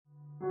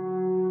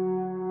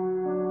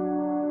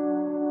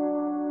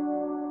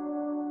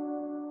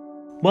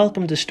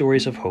Welcome to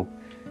Stories of Hope.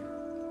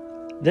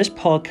 This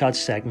podcast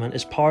segment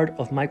is part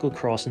of Michael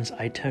Crossan's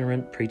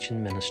itinerant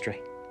preaching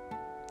ministry.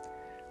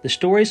 The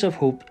Stories of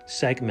Hope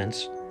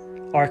segments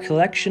are a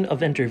collection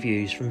of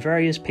interviews from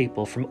various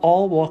people from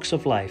all walks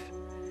of life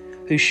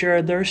who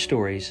share their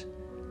stories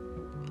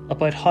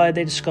about how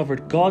they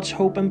discovered God's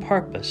hope and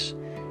purpose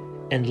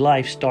in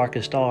life's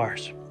darkest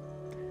hours.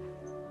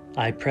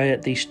 I pray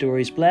that these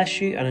stories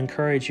bless you and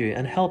encourage you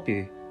and help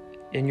you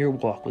in your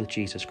walk with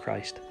Jesus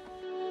Christ.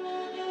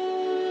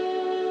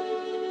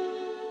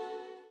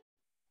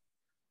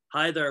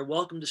 Hi there,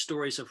 welcome to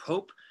Stories of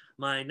Hope.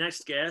 My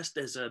next guest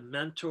is a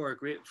mentor, a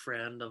great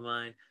friend of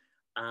mine,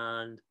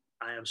 and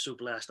I am so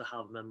blessed to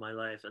have him in my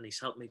life, and he's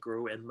helped me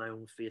grow in my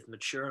own faith,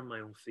 mature in my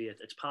own faith.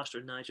 It's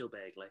Pastor Nigel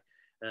Begley.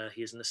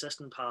 He is an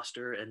assistant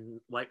pastor in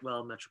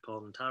Whitewell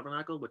Metropolitan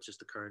Tabernacle, which is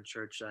the current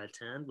church I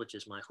attend, which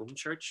is my home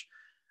church,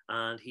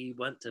 and he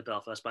went to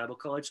Belfast Bible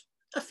College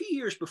a few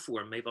years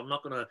before me, but I'm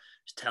not going to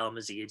tell him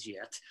his age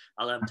yet.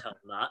 I'll let him tell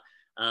him that.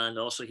 And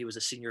also he was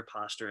a senior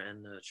pastor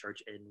in the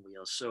church in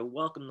Wales. So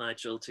welcome,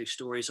 Nigel, to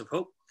Stories of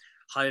Hope.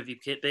 How have you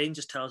been?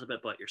 Just tell us a bit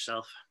about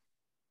yourself.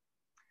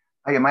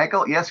 Hi,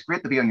 Michael. Yes,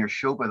 great to be on your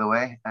show, by the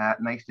way.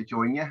 Nice to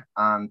join you,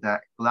 and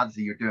glad to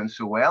see you're doing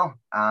so well.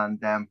 And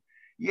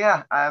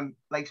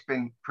life's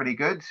been pretty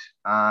good.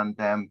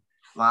 And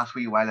last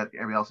wee while,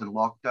 everybody else in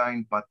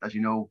lockdown. But as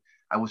you know,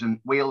 I was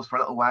in Wales for a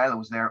little while. I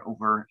was there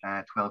over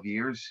 12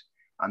 years.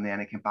 And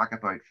then I came back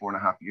about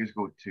 4.5 years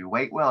ago to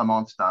Whitewell. I'm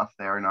on staff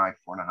there now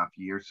 4.5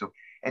 years. So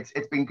it's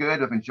been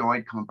good. I've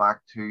enjoyed coming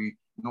back to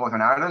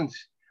Northern Ireland,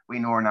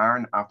 Northern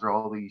Ireland, after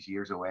all these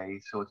years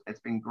away. So it's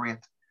been great.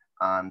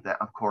 And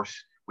of course,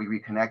 we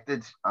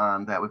reconnected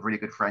and with really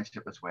good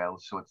friendship as well.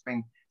 So it's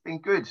been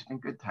good, in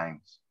good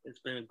times.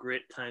 It's been a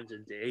great times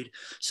indeed.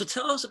 So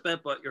tell us a bit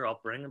about your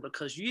upbringing,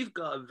 because you've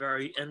got a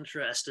very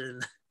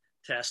interesting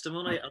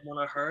testimony. And when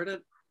I heard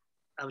it,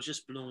 I was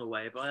just blown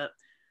away by it.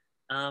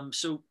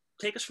 So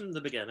take us from the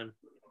beginning.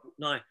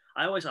 Now,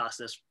 I always ask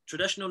this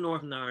traditional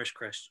Northern Irish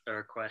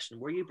question: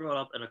 were you brought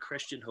up in a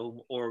Christian home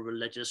or a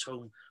religious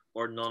home,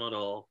 or none at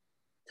all?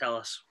 Tell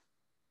us.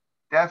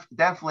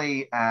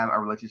 Definitely a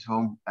religious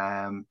home.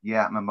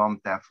 My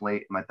mum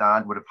definitely. My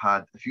dad would have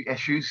had a few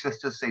issues.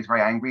 Let's just say he's a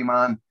very angry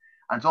man,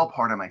 and it's all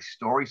part of my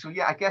story. So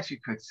yeah, I guess you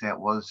could say it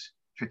was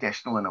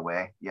traditional in a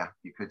way. Yeah,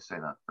 you could say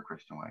that for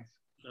Christian wise.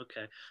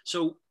 Okay,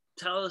 so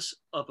tell us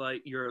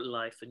about your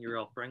life and your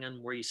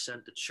upbringing. Were you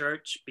sent to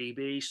church,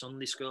 BB,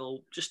 Sunday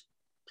school? Just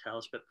tell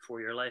us a bit before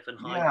your life and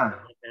how you got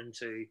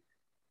into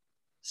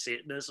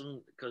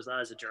Satanism, because that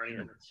is a journey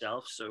in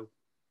itself. So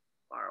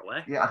far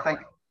away. Yeah, I think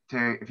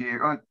if you're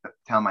going to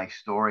tell my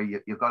story,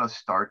 you've got to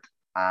start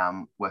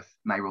with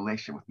my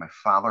relationship with my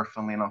father,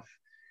 funnily enough,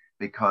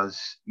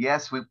 because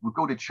yes, we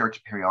go to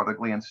church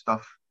periodically and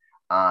stuff,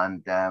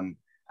 and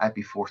I'd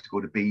be forced to go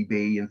to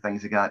BB and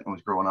things like that when I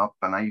was growing up,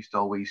 and I used to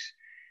always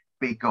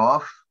bunk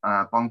off,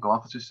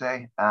 as we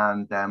say,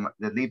 and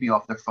they'd leave me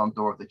off the front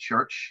door of the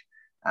church,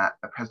 a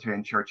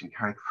Presbyterian church in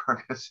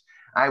Carrickfergus.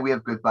 I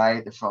waved goodbye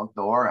at the front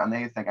door, and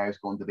they think I was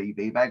going to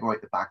BB, but I go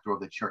out the back door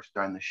of the church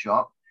down the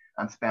shop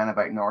and spend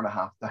about an hour and a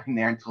half down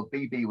there until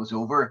BB was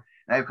over,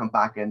 and I would come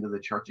back into the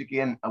church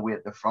again, away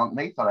at the front, and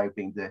they thought I'd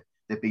been to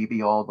the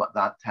BB all but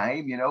that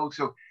time,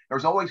 So there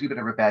was always a bit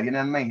of rebellion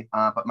in me,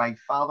 but my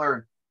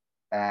father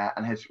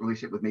and his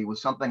relationship with me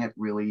was something that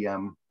really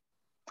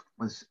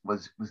was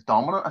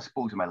dominant, I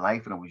suppose, in my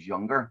life when I was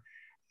younger.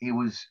 He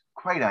was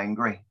quite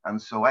angry, and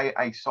so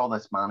I saw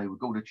this man who would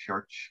go to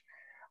church,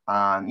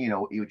 and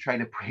he would try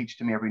to preach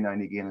to me every now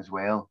and again as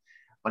well,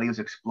 but he was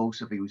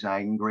explosive, he was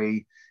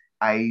angry,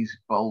 eyes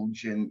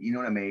bulging, you know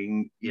what I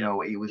mean? He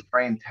was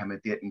very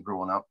intimidating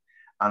growing up,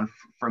 and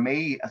for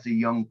me as a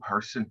young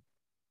person,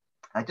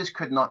 I just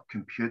could not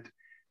compute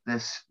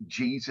this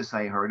Jesus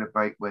I heard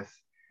about with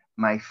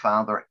my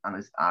father and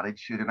his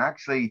attitude. And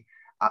actually,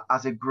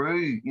 as I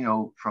grew,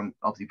 from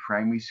obviously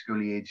primary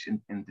school age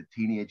into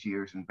teenage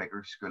years and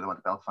bigger school, I went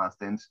to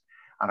Belfast Inns.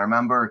 And I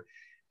remember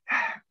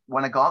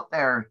when I got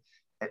there,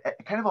 it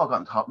kind of all got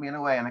on top of me in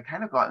a way. And I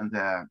kind of got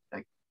into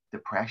like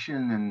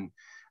depression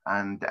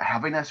and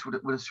heaviness would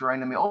have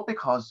surrounded me, all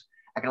because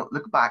I can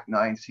look back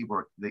now and see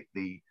where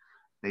the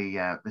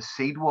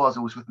seed was.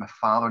 It was with my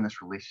father in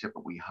this relationship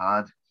that we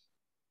had,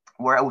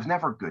 where I was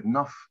never good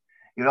enough.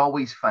 You'd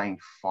always find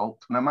fault,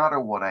 no matter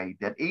what I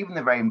did. Even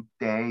the very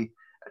day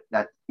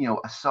that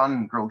a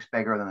son grows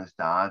bigger than his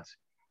dad,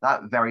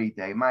 that very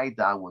day my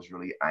dad was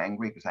really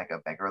angry because I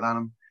got bigger than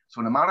him.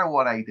 So no matter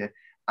what I did,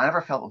 I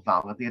never felt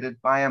validated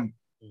by him.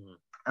 Mm-hmm.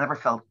 I never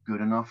felt good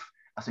enough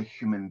as a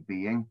human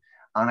being,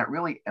 and it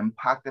really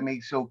impacted me.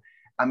 So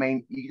I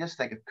mean, you just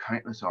think of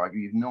countless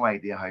arguments. You've no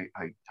idea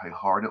how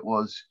hard it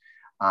was.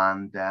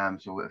 And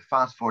so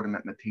fast forward to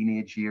my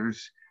teenage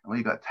years. I know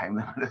you've got a time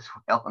limit as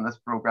well on this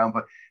program,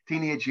 but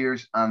teenage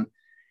years, and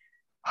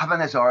having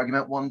this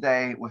argument one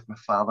day with my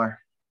father,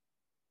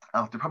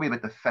 after probably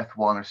about the fifth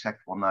one or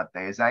sixth one that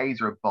day, his eyes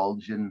are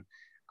bulging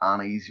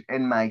and he's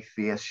in my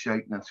face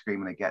shouting and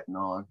screaming and getting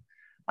on.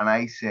 And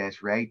I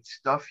says, right,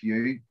 stuff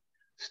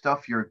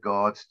your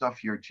God,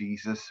 stuff your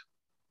Jesus.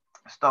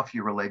 stuff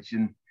your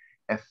religion.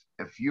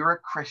 If you're a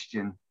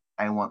Christian,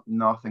 I want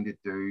nothing to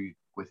do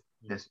with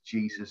this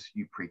Jesus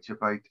you preach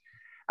about.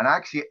 And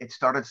actually, it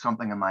started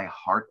something in my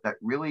heart that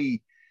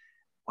really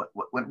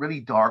went really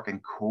dark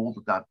and cold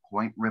at that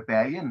point.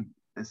 Rebellion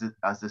is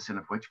as the sin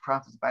of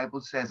witchcraft, as the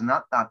Bible says. And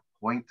at that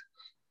point,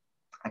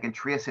 I can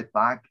trace it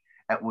back.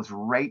 It was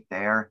right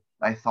there.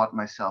 I thought to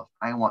myself,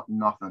 I want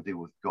nothing to do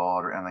with God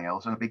or anything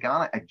else. And it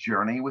began a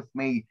journey with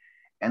me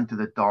into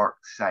the dark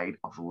side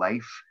of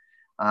life.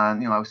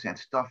 And, I was saying,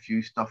 stuff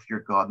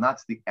your God. And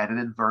that's the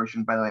edited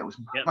version, by the way. It was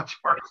much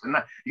worse than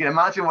that. You can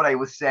imagine what I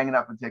was saying in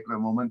that particular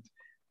moment.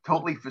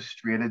 Totally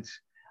frustrated.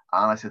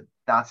 And I said,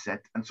 that's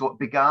it. And so it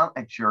began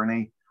a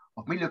journey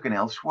of me looking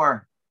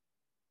elsewhere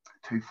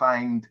to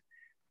find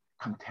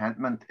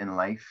contentment in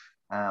life,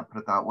 put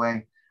it that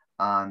way,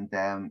 and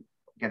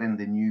get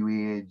into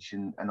New Age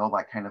and all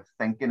that kind of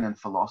thinking and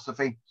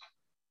philosophy.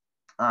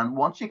 And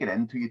once you get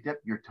into, you dip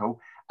your toe.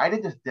 I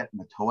didn't just dip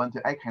my toe into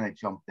it. I kind of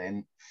jumped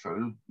in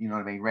full, you know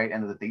what I mean, right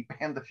into the deep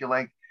end, if you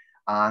like,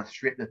 and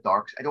straight to the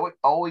darks. I don't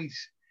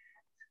always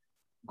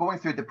going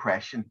through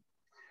depression.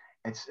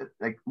 It's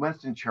like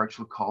Winston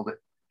Churchill called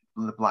it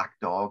the black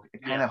dog.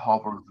 It kind of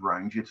hovers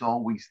around you. It's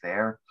always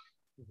there,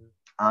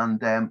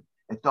 and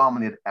it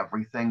dominated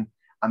everything.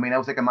 I mean, I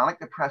was like a manic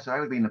depressive. I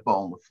would be in the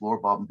ball on the floor,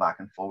 bobbing back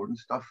and forward and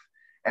stuff.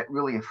 It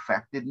really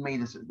affected me.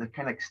 The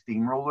kind of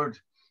steamrollered.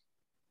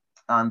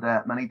 And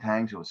many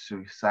times I was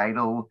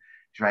suicidal,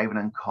 driving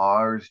in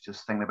cars,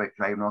 just thinking about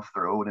driving off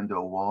the road into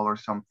a wall or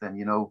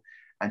something,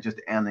 and just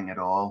ending it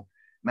all.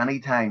 Many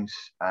times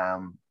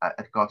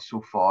it got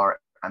so far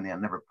and then I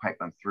never quite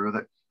went through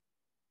it.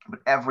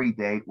 But every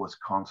day was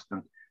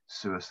constant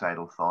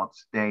suicidal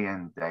thoughts, day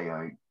in, day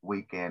out,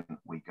 week in,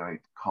 week out,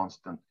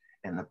 constant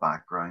in the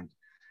background.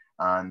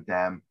 And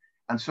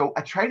so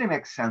I tried to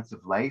make sense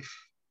of life,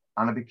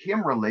 and I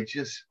became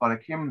religious, but I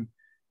became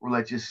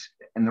religious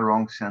in the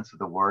wrong sense of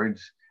the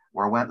words,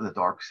 where I went to the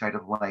dark side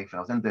of life, and I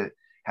was into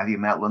heavy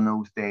metal in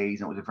those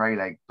days, and it was a very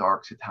like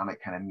dark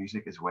satanic kind of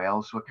music as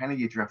well. So it kind of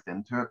you drift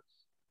into it.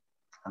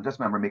 I just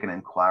remember making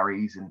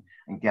inquiries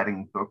and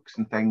getting books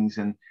and things,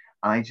 and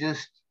I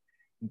just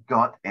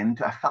got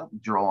into. I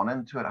felt drawn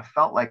into it. I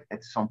felt like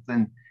it's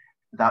something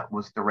that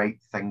was the right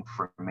thing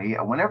for me.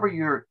 And whenever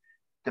you're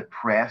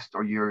depressed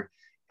or you're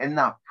in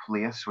that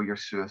place where you're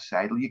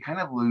suicidal, you kind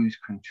of lose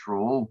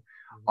control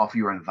of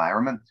your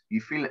environment.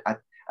 You feel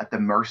at the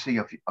mercy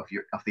of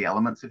the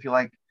elements, if you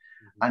like.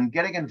 And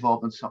getting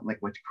involved in something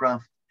like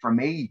witchcraft, for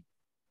me,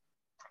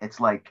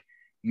 it's like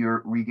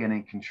you're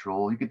regaining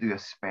control. You could do a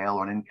spell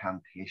or an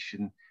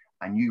incantation,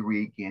 and you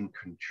regain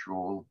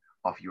control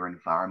of your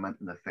environment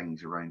and the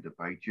things around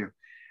about you.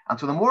 And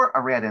so the more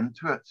I read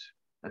into it,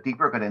 the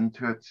deeper I got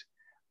into it,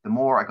 the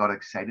more I got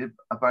excited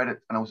about it.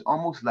 And it was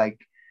almost like,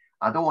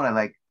 I don't want to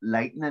like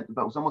lighten it,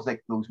 but it was almost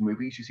like those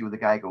movies you see where the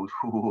guy goes,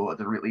 "Oh,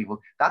 the real evil."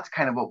 That's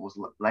kind of what it was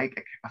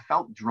like. I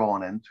felt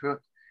drawn into it,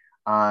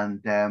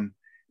 and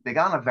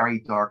began a very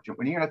dark jump.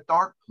 When you're in a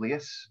dark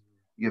place,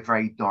 you have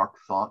very dark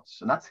thoughts,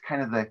 and that's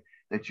kind of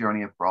the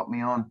journey it brought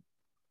me on.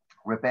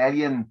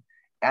 Rebellion,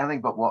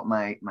 anything but what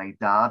my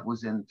dad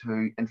was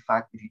into. In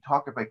fact, if you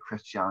talk about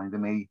Christianity to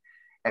me,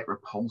 it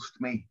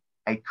repulsed me.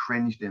 I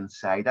cringed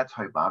inside. That's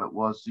how bad it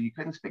was. So you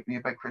couldn't speak to me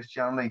about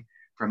Christianity.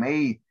 For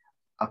me,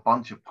 a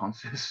bunch of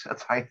punces.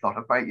 That's how I thought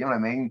about it. You know what I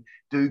mean?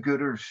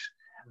 Do-gooders,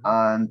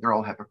 and they're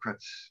all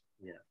hypocrites.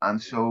 Yeah.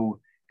 And so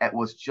it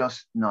was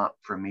just not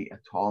for me at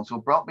all. And so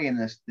it brought me in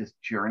this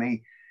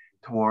journey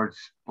towards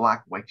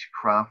black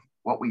witchcraft,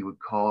 what we would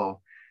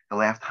call the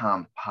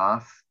left-hand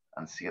path,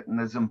 and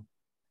Satanism.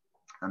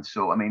 And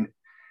so, I mean,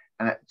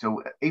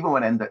 so even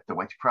when into the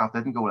witchcraft, I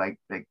didn't go like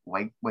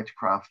white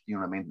witchcraft, you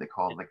know what I mean? They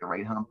call it like the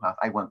right-hand path.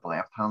 I went the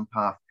left-hand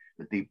path,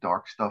 the deep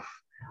dark stuff,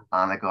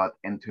 and I got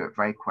into it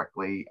very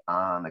quickly,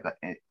 and I got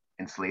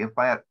enslaved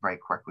by it very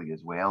quickly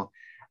as well.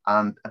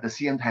 And at the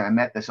same time, I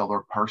met this other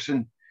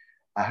person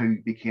who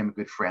became a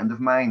good friend of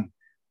mine,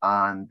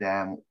 and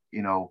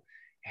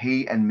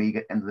he and me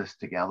get into this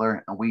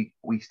together, and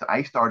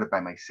I started by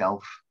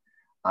myself,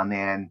 and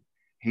then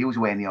he was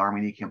away in the army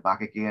and he came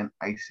back again.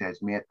 I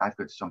says, "Mate, I've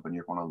got something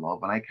you're going to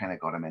love," and I kind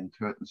of got him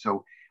into it, and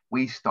so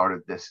we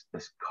started this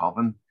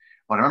coven.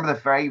 But I remember the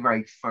very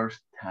very first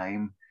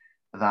time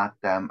that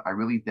I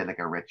really did like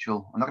a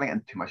ritual. I'm not going to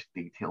get into too much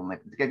detail,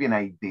 like to give you an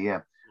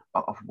idea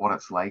of what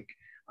it's like.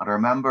 And I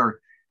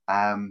remember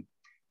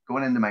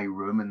going into my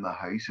room in the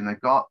house, and I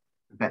got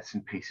bits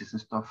and pieces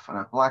and stuff, and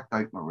I blacked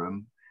out my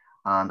room,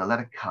 and I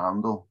lit a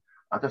candle.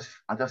 I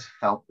just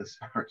felt this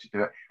urge to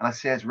do it, and I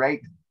says,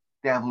 "Right,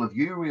 devil, if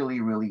you really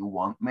really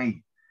want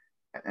me,"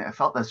 I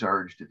felt this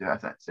urge to do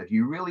it. I said, "If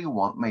you really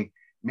want me,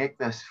 make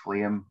this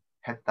flame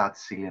hit that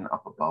ceiling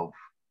up above."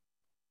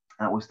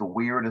 And it was the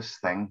weirdest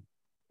thing,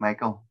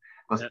 Michael,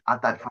 because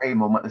at that very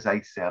moment, as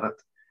I said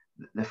it,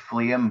 the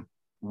flame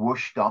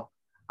whooshed up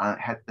and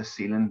it hit the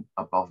ceiling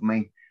above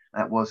me.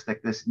 And it was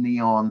like this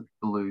neon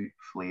blue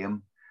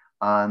flame.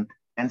 And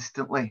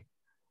instantly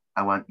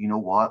I went, you know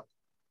what?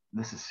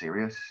 This is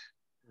serious.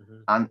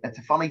 And it's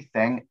a funny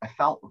thing. I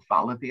felt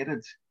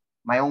validated.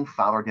 My own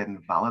father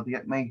didn't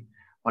validate me.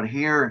 But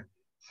here,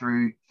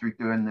 through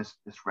doing this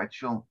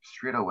ritual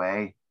straight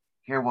away,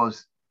 here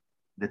was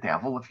the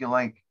devil, if you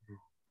like,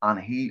 and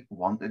he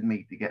wanted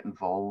me to get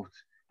involved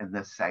in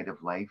this side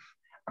of life.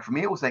 And for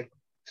me, it was like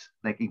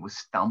he was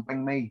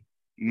stamping me,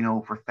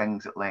 for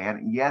things that lay in.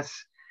 And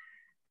yes,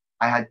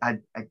 I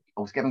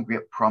was given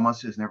great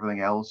promises and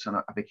everything else, and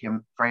I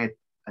became very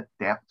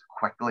adept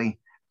quickly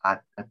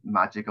at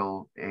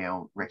magical,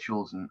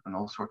 rituals and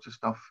all sorts of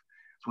stuff.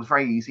 So it was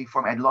very easy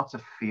for me. I had lots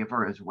of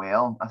favor as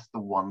well. That's the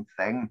one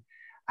thing.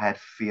 I had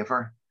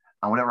favor,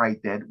 and whatever I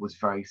did was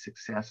very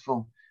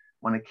successful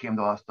when it came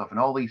to all that stuff. And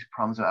all these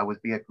promises, I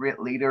would be a great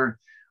leader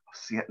of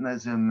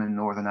Satanism in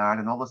Northern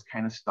Ireland, all this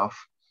kind of stuff.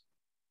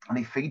 And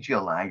he feeds you a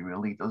lie,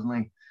 really, doesn't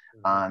he?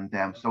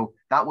 And so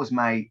that was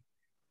my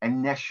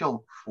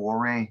initial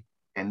foray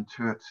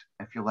into it,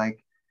 if you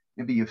like.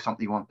 Maybe you have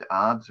something you want to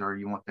add, or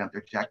you want to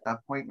interject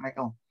that point,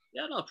 Michael?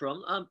 Yeah, no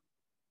problem.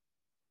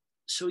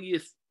 So you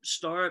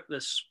start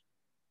this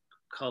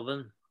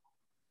coven,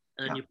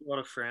 and you brought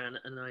a friend,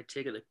 and I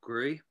take it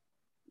grew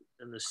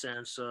in the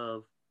sense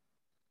of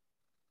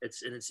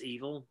it's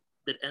evil.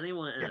 Did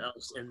anyone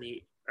else in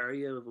the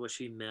area of which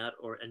you met,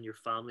 or in your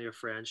family or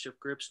friendship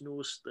groups,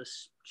 notice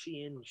this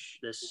change,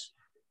 this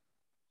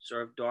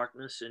sort of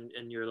darkness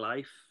in your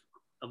life?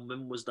 And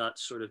when was that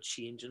sort of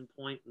changing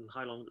point, and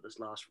how long did this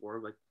last for,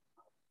 like,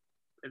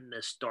 in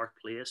this dark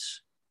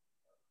place?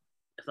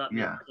 If that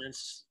makes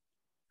sense.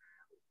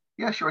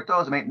 Yeah, sure it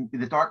does. I mean,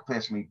 the dark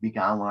place for me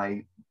began when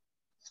I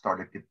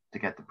started to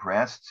get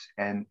depressed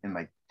in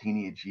my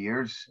teenage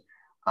years,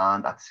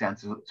 and that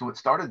sense of, so it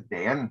started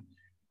then,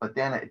 but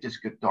then it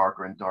just got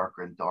darker and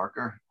darker and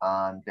darker.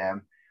 And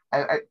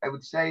I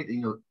would say,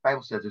 the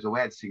Bible says there's a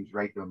way it seems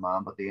right to a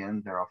man, but the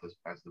end thereof is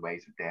as the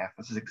ways of death.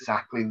 This is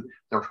exactly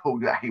the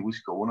road that I was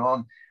going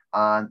on.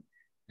 And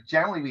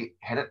generally we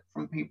hid it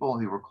from people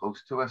who were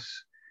close to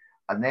us.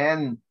 And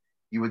then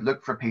you would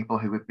look for people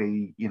who would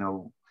be,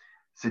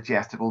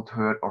 suggestible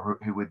to it, or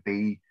who would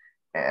be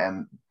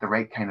the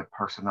right kind of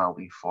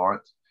personality for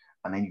it.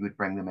 And then you would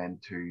bring them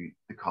into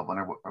the coven,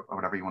 or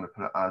whatever you want to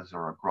put it as,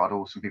 or a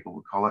grotto, some people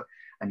would call it,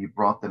 and you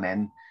brought them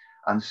in.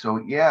 And so,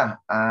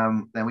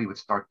 then we would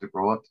start to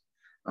grow it.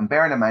 And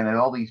bearing in mind that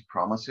all these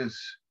promises,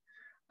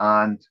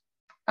 and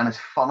it's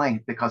funny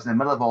because in the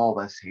middle of all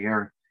this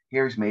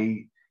here's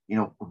me,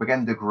 we're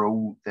beginning to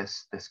grow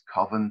this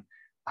coven,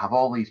 have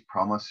all these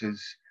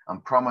promises,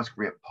 and promise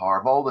great power,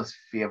 have all this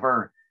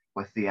favor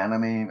with the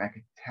enemy. I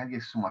could tell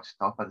you so much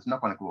stuff, but it's not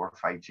going to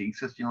glorify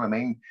Jesus, you know what I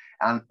mean?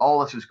 And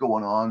all this was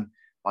going on,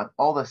 but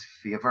all this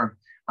favor,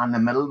 and in the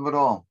middle of it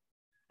all,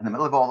 in the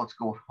middle of all that's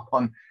going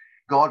on,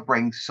 God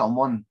brings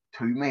someone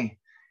to me.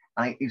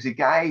 And he was a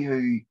guy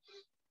who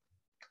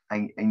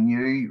I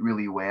knew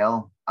really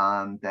well.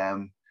 And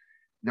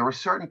there were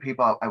certain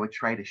people I would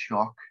try to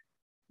shock,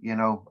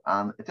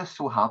 and it just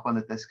so happened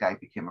that this guy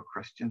became a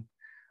Christian.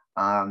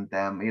 And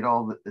he had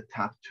all the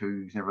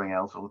tattoos and everything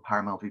else, all the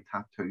paramilitary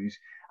tattoos,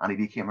 and he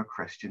became a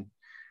Christian.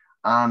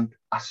 And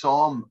I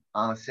saw him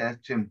and I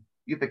said to him,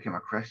 "You became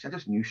a Christian." I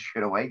just knew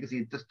straight away because he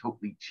had just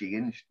totally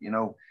changed.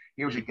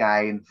 He was a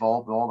guy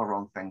involved with all the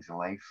wrong things in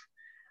life,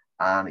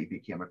 and he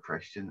became a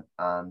Christian.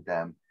 And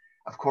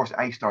of course,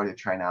 I started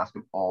trying to ask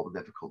him all the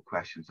difficult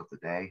questions of the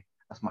day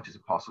as much as I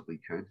possibly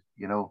could.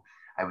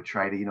 I would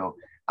try to,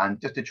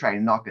 and just to try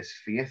and knock his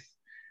faith.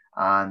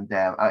 And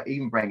I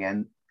even bring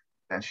in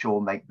and show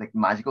him like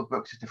magical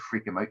books just to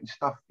freak him out and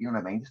stuff. You know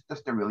what I mean?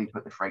 Just to really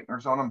put the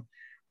frighteners on him.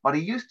 But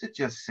he used to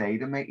just say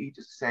to me, he'd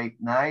just say,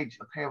 "Nige,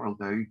 I'll tell you what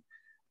I'll do.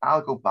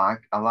 I'll go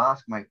back, I'll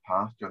ask my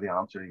pastor the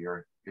answer to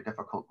your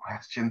difficult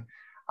question, and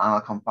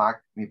I'll come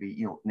back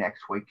maybe,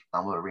 next week,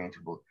 and we'll arrange,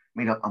 we'll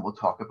meet up and we'll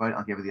talk about it.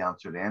 I'll give you the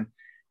answer then."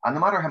 And no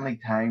matter how many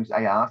times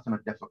I asked him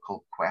a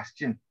difficult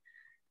question,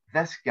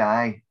 this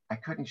guy, I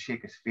couldn't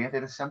shake his faith. He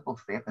had a simple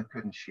faith, I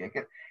couldn't shake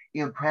it. He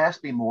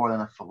impressed me more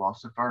than a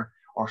philosopher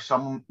or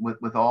someone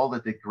with all the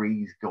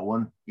degrees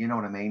going. You know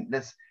what I mean?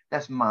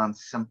 This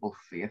man's simple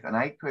faith, and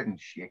I couldn't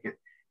shake it,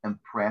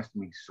 impressed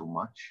me so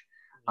much.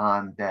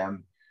 And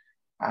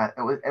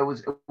it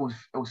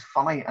was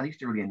funny, and it used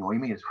to really annoy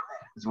me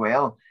as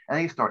well. And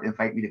he started to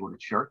invite me to go to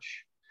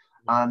church.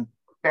 And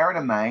bearing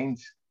in mind,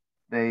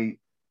 the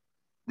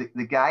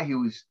guy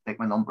who was like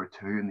my number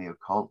two in the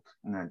occult,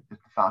 and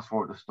just to fast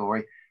forward the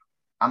story,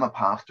 I'm a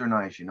pastor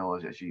now, as you know,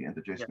 as you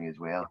introduced me as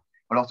well.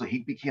 But also he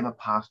became a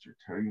pastor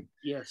too.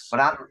 Yes. But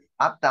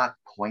at that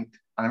point,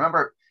 and I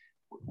remember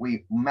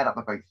we met up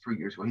about 3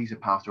 years ago. He's a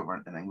pastor over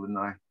in England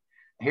now.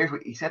 Here's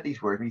what he said,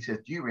 these words. He says,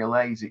 "Do you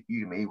realize that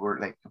you and me were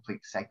like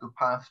complete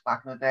psychopaths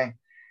back in the day?"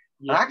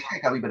 Yeah. And actually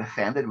I got a wee bit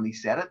offended when he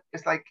said it.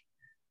 It's like,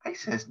 I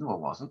says, "No, I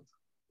wasn't."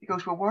 He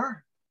goes, "Well,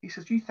 were?" He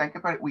says, "You think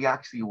about it, we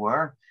actually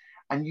were."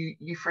 And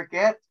you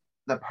forget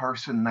the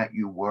person that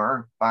you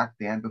were back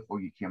then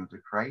before you came to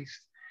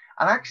Christ.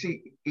 And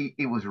actually,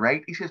 he was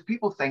right. He says,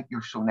 "People think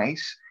you're so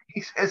nice."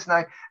 He says,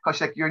 "Now, because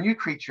like you're a new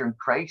creature in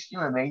Christ, you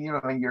know what I mean? You know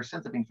what I mean? Your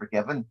sins have been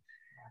forgiven."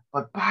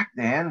 But back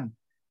then,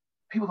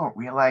 people don't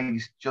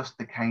realize just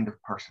the kind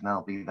of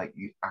personality that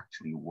you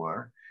actually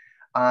were.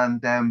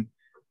 And,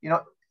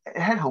 it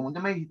hit home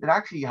to me that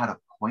actually you had a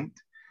point.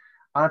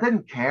 And I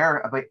didn't care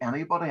about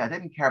anybody. I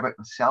didn't care about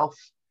myself,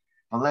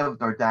 if I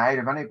lived or died,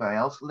 or if anybody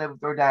else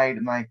lived or died.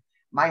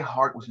 My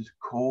heart was as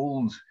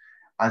cold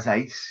as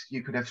ice.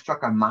 You could have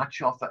struck a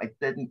match off it. I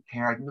didn't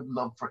care. I didn't have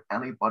love for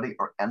anybody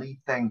or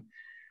anything.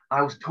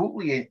 I was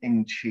totally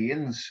in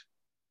chains.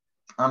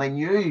 And I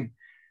knew,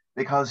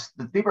 because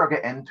the deeper I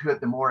get into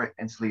it, the more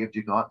enslaved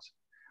you got.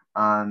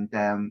 And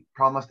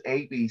promised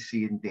A, B,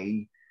 C, and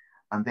D.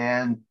 And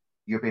then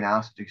you're being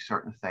asked to do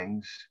certain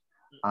things.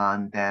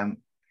 And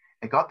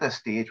it got to a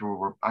stage where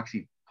we're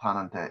actually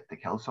planning to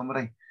kill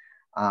somebody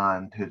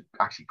and who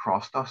actually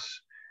crossed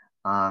us.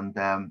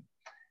 And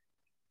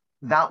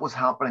that was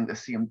happening at the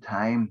same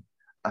time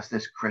as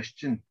this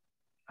Christian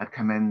had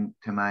come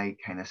into my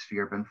kind of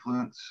sphere of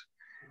influence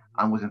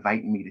and was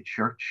inviting me to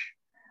church.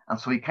 And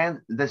so he kind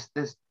of this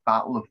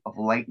battle of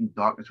light and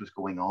darkness was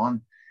going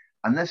on.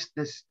 And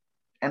this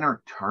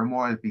inner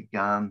turmoil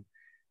began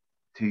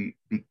to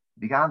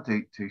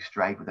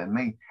strive within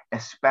me,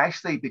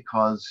 especially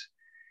because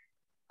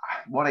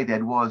what I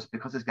did was,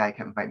 because this guy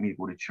kept inviting me to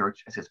go to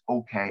church, I says,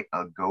 okay,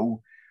 I'll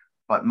go.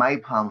 But my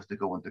plan was to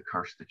go and to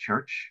curse the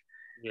church.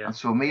 Yeah. And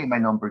so me and my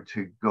number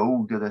two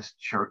go to this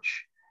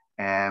church.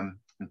 It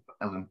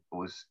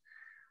was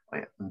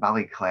in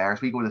Ballyclare.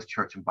 So we go to this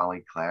church in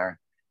Ballyclare,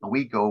 and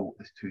we go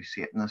as two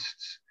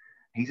Satanists.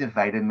 He's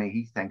invited me.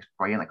 He thinks,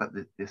 brilliant, I got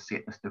the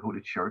Satanist to go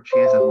to church. He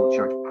has a whole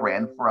church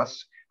praying for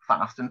us,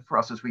 fasting for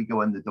us as we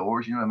go in the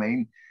doors. You know what I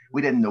mean?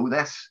 We didn't know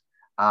this.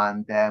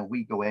 And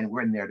we go in,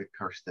 we're in there to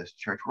curse this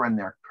church. We're in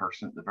there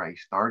cursing at the very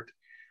start.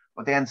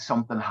 But then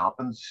something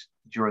happens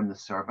during the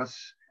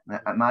service.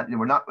 And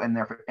we're not in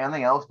there for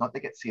anything else, not to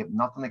get saved,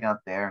 nothing like that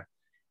there.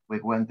 We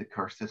go in to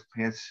curse this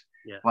place.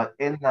 Yeah. But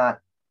in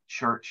that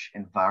church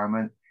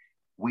environment,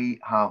 we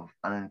have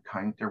an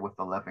encounter with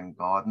the living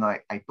God. Now,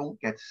 I don't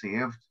get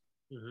saved,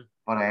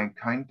 but I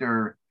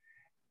encounter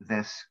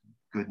this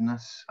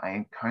goodness. I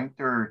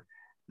encounter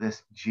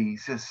this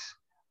Jesus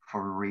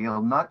for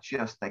real, not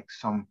just like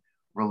some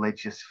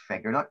religious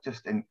figure, not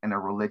just in a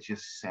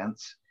religious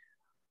sense,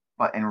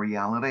 but in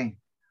reality.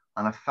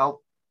 And I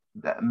felt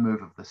that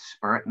move of the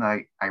Spirit. Now,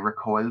 I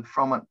recoiled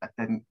from it. I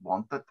didn't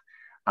want it.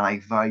 And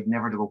I vowed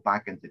never to go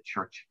back into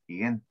church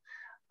again.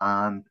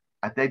 And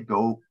I did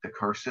go to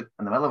curse it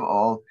in the middle of it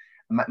all.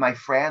 My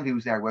friend who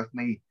was there with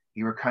me,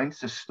 he recounts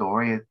the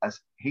story as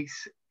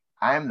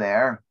I'm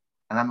there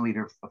and I'm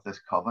leader of this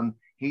coven.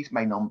 He's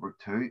my number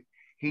two.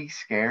 He's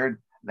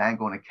scared that I'm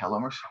going to kill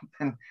him or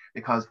something,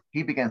 because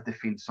he begins to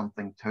feel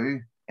something too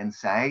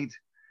inside.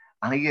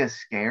 And he is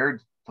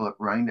scared to look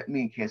round at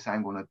me in case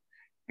I'm going to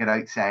get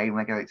outside.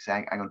 When I get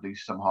outside, I'm going to do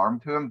some harm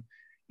to him.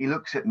 He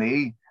looks at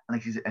me and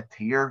he sees a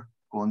tear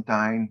going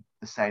down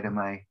the side of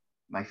my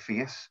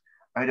face.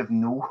 Out of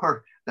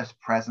nowhere, this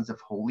presence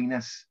of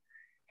holiness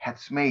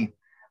hits me,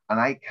 and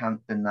I can't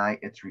deny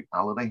its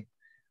reality.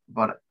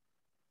 But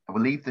I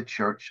will leave the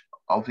church.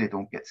 Obviously, I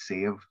don't get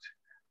saved,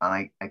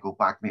 and I go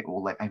back to my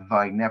old life. I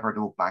vow never to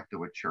go back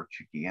to a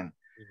church again.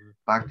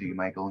 Back to you,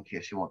 Michael, in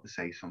case you want to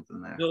say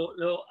something there.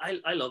 No,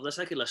 I love this.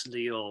 I could listen to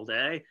you all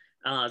day.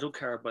 I don't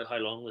care about how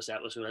long this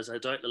episode is. I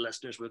doubt the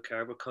listeners would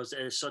care, because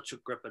it is such a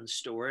gripping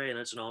story, and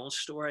it's an honest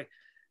story.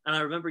 And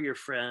I remember your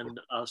friend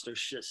Alistair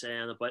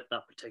saying about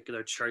that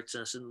particular church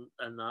and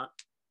that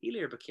he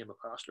later became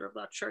a pastor of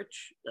that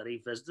church that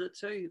he visited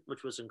to,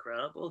 which was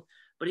incredible.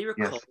 But he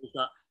recalls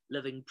that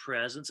living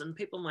presence, and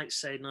people might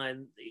say now,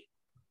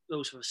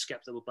 those with a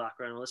skeptical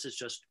background, well, this is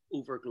just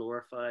over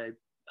glorified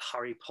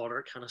Harry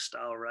Potter kind of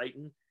style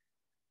writing.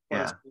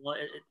 But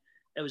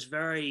it was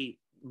very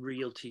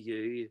real to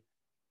you,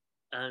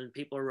 and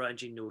people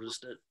around you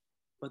noticed it.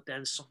 But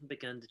then something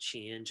began to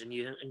change, and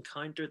you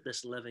encountered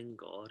this living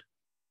God.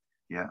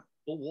 Yeah.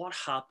 But what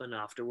happened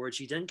afterwards?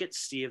 You didn't get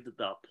saved at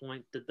that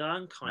point. Did that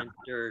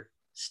encounter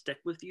stick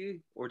with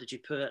you, or did you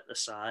put it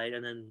aside?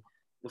 And then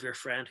with your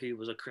friend who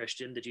was a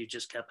Christian, did you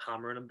just keep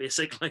hammering him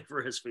basically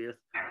for his faith?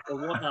 Or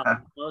what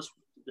happened? That's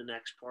the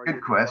next part.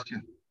 Good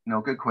question.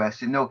 Good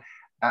question. No,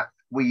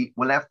 we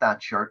left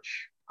that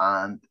church,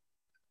 and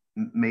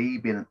me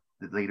being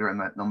the leader and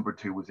that number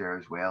two was there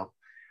as well.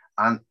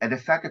 And it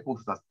affected both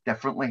of us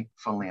differently,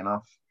 funnily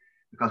enough.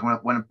 Because when I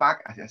went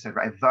back, I said,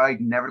 I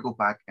vowed never to go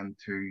back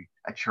into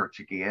a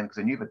church again, because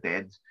I knew if I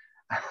did,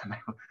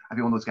 I'd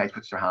be one of those guys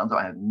puts their hands up.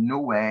 I had no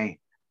way.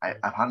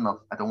 I've had enough.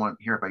 I don't want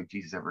to hear about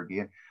Jesus ever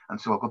again. And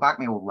so I'll go back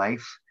my old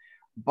life.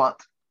 But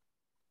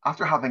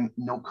after having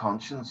no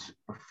conscience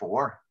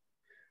before,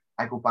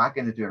 I go back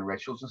into doing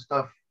rituals and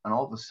stuff. And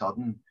all of a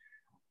sudden,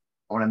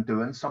 when I'm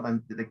doing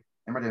something, I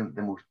remember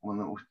doing one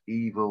of the most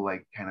evil,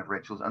 like, kind of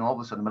rituals. And all of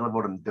a sudden, in the middle of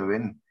what I'm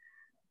doing,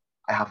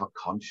 I have a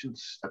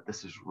conscience that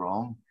this is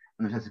wrong.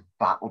 And there's this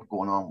battle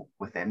going on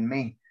within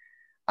me.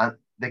 And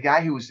the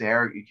guy who was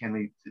there, he came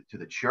me to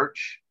the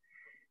church.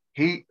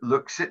 He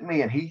looks at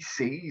me and he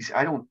sees,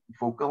 I don't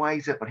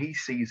vocalize it, but he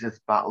sees this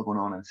battle going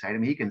on inside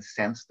him. He can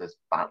sense this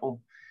battle.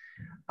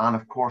 And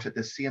of course, at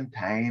the same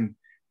time,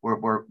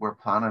 we're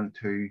planning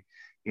to,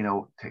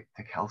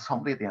 to kill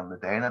somebody at the end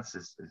of the day. And that's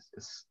as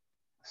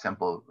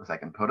simple as I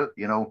can put it.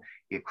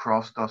 He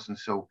crossed us. And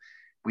so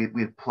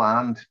we had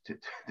planned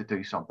to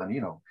do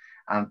something,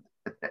 and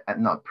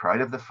I'm not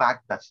proud of the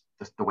fact that's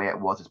just the way it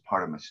was as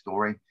part of my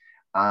story.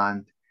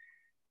 And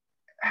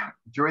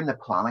during the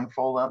planning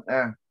for all that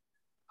there,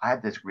 I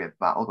had this great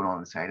battle going on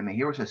inside of me.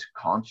 Here was this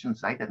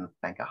conscience I didn't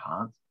think I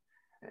had.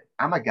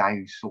 I'm a guy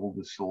who sold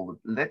his soul,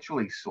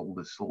 literally sold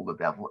his soul to the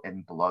devil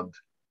in blood.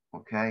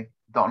 Okay,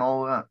 done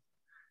all that,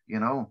 you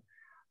know.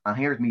 And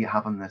here's me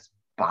having this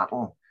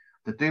battle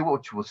to do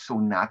which was so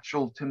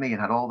natural to me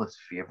and had all this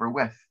favor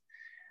with.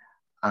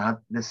 I had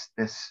this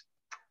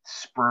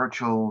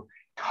spiritual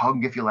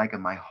tug, if you like,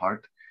 in my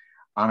heart,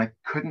 and I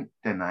couldn't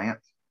deny it.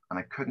 And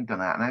I couldn't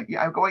deny it. And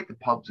I go out to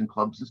pubs and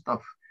clubs and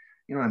stuff.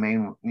 You know what I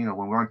mean? When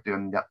we weren't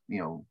doing that,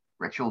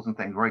 rituals and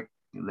things, we're out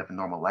living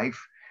normal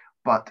life.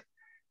 But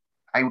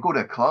I would go to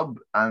a club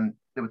and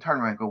they would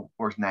turn around and go,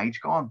 "Where's Nige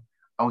gone?"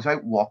 I was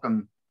out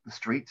walking the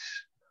streets.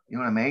 You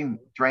know what I mean?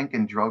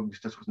 Drinking, drugs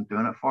just wasn't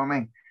doing it for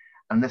me.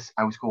 And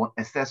I was going,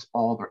 "Is this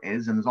all there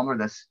is?" And there's under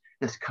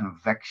this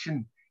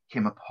conviction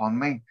came upon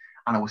me,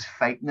 and I was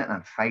fighting it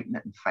and fighting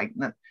it and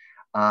fighting it,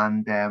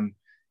 and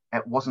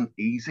it wasn't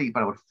easy.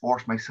 But I would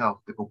force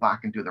myself to go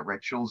back and do the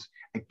rituals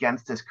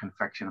against this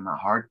conviction in my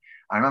heart.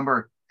 I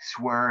remember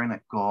swearing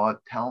at God,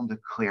 telling him to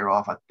clear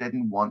off. I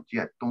didn't want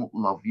you. I don't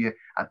love you.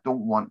 I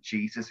don't want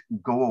Jesus.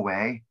 Go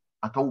away.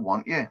 I don't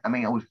want you. I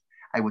mean,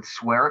 I would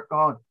swear at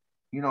God.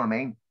 You know what I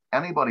mean?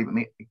 Anybody but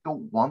me. I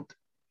don't want it.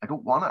 I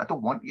don't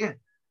want you.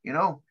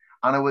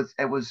 And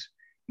it was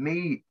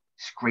me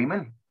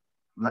screaming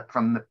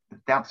from the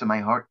depths of my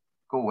heart,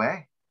 "Go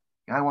away.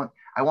 I want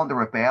to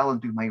rebel and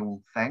do my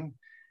own thing."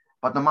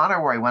 But no matter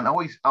where I went, I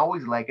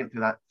always likened to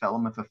that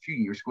film of a few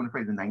years ago,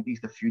 probably the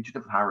 90s, The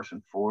Fugitive,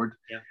 Harrison Ford.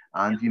 Yeah.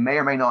 And you may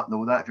or may not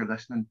know that if you're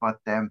listening,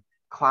 but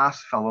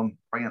class film,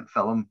 brilliant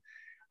film.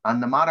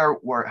 And no matter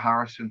where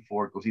Harrison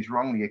Ford goes, he's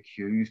wrongly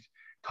accused.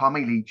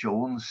 Tommy Lee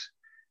Jones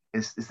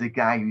is the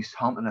guy who's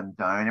hunting him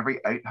down.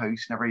 Every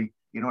outhouse and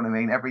you know what I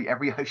mean?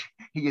 Every house,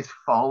 he is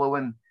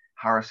following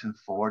Harrison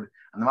Ford.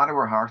 And no matter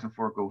where Harrison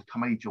Ford goes,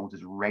 Tommy Lee Jones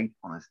is right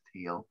on his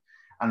tail.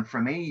 And for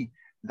me,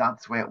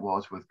 that's the way it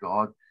was with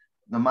God.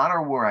 No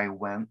matter where I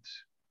went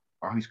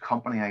or whose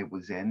company I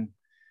was in,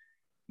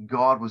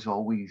 God was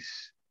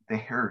always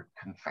there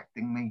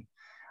convicting me.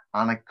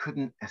 And I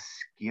couldn't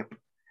escape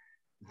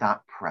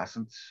that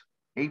presence.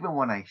 Even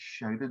when I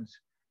shouted,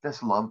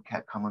 this love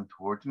kept coming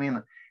towards me.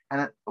 And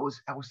it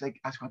was like,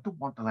 I don't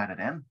want to let it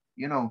in.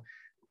 It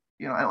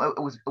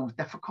was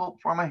difficult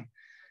for me.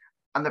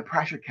 And the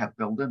pressure kept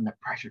building,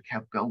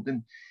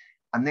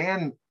 And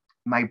then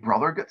my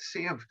brother got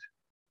saved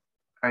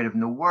out of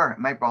nowhere.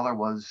 My brother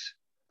was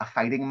a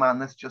fighting man,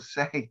 let's just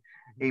say.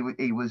 He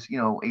was, he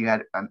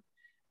had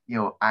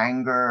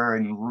anger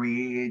and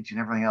rage and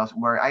everything else.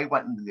 Where I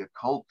went into the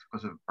occult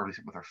because of a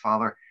relationship with her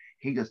father,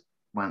 he just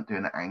went to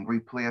an angry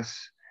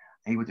place.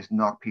 He would just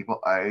knock people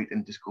out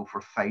and just go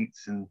for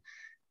fights, and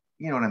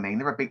you know what I mean.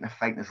 Never beaten a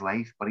fight in his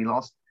life, but he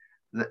lost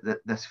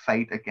this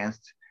fight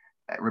against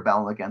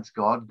rebelling against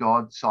God.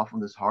 God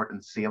softened his heart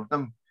and saved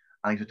him,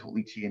 and he's a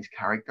totally changed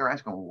character. I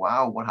was going,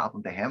 wow, what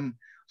happened to him?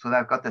 So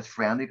I've got this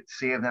friend who gets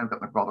saved, then I've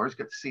got my brothers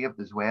get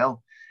saved as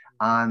well.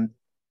 And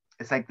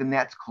it's like the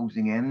net's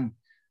closing in,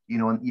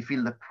 and you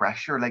feel the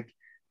pressure. Like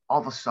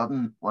all of a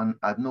sudden, when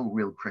I had no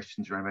real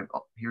Christians around,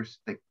 here's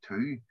like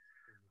two,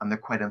 and they're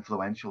quite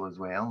influential as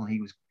well.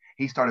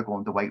 He started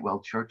going to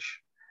Whitewell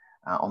Church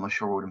on the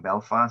Shore Road in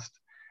Belfast.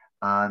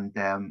 And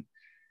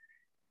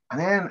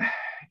then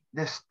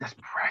this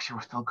pressure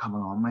was still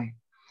coming on me.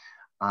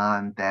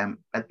 And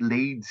it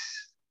leads,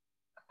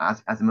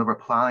 as we were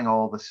planning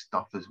all this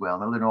stuff as well,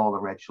 now doing all the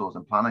rituals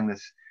and planning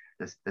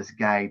this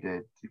guy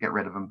to get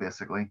rid of him,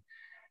 basically,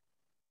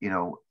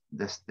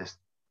 this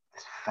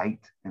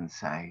fight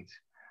inside.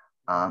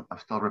 I'm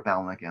still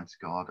rebelling against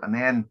God. And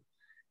then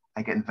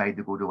I get invited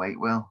to go to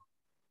Whitewell.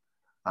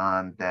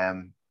 And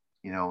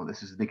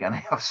this is the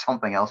beginning of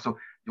something else. So do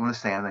you want to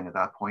say anything at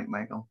that point,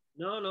 Michael?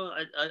 No,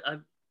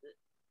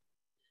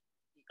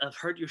 I've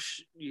heard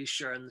you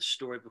sharing the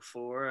story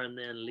before, and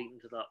then leading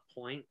to that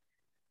point.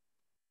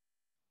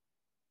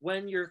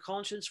 When your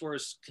conscience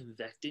was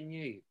convicting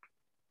you,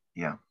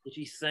 yeah, did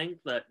you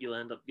think that you'll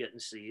end up getting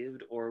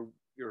saved, or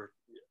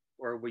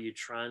were you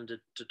trying to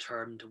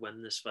determine to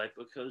win this fight?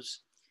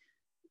 Because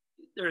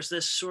there's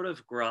this sort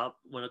of grab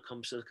when it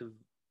comes to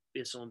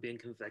someone being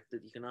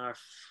convicted. You can either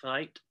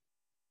fight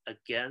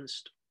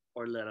against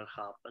or let it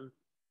happen.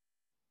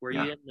 Were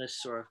you in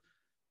this sort of,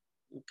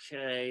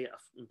 okay,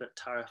 I'm a bit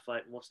tired of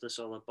fighting, what's this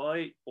all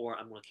about? Or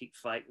I'm going to keep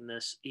fighting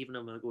this, even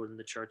though I'm going to go in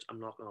the church, I'm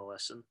not going to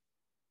listen.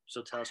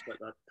 So tell us about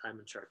that time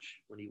in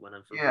church when you went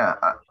in for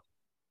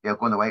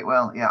going to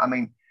Whitewell. Yeah, I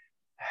mean,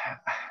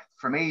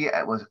 for me,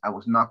 I was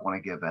not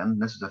going to give in.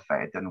 This is a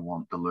fight I didn't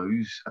want to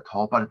lose at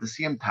all. But at the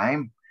same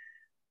time,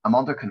 I'm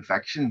under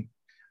conviction,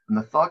 and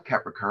the thought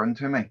kept recurring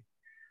to me.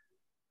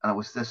 And it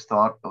was this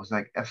thought. I was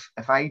like,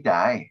 if I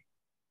die,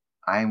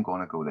 I am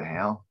going to go to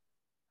hell.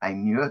 I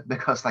knew it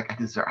because I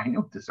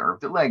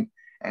deserved it. Like,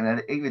 and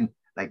I even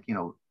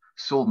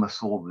sold my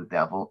soul to the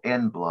devil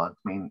in blood.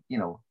 I mean,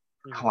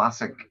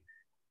 classic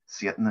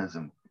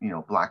Satanism,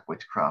 black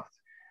witchcraft.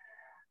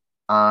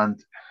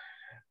 And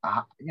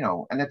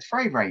and it's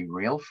very, very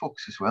real,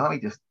 folks, as well. Let me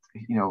just,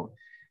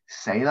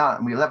 say that.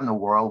 And we live in a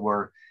world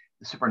where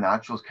the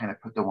supernatural is kind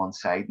of put to one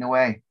side in a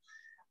way.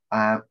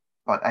 Uh,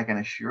 but I can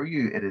assure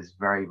you it is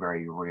very,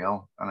 very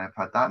real. And I've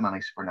had that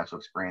many supernatural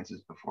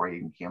experiences before I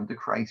even came to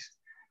Christ,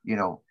 you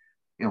know,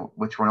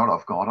 which were not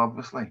of God,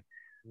 obviously.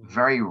 Mm-hmm.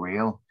 Very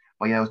real.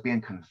 But yeah, I was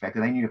being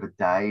convicted. I knew if I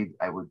died,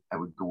 I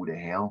would go to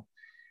hell.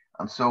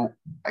 And so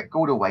I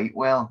go to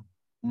Whitewell,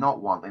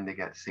 not wanting to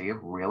get saved,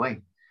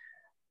 really,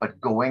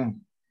 but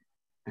going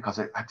because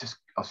I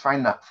was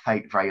finding that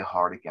fight very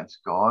hard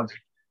against God,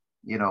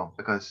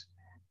 because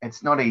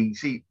it's not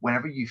easy.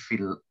 Whenever you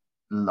feel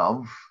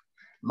love,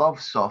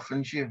 love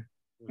softens you.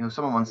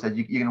 Someone once said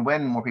you can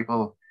win more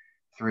people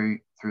through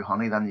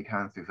honey than you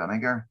can through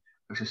vinegar.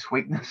 There's a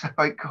sweetness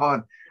about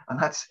God, and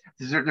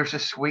there's a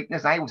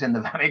sweetness. I was in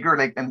the vinegar,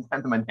 like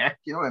into my neck,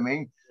 you know what I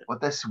mean? But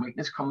this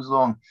sweetness comes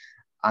along,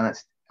 and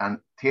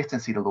taste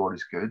and see the Lord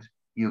is good.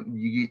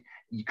 You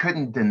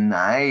couldn't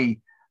deny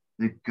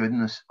the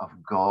goodness of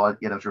God,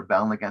 yet I was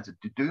rebelling against it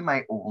to do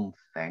my own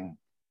thing.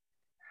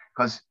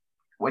 Because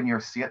when you're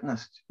a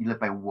Satanist, you live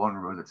by one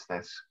rule. It's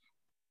this: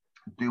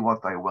 do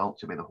what thou wilt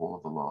to be the whole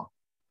of the law.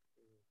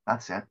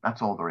 That's it.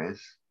 That's all there is.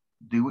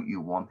 Do what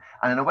you want.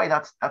 And in a way,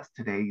 that's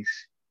today's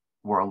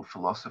world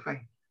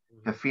philosophy.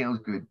 If it feels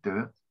good,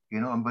 do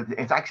it. But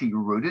it's actually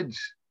rooted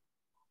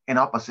in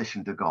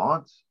opposition to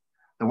God.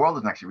 The world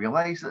doesn't actually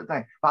realize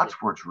that that's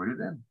where it's rooted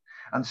in.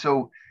 And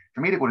so for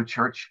me to go to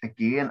church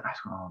again, I was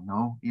going, oh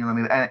no, you know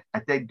what I mean?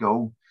 I did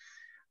go,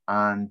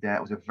 and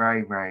it was a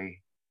very,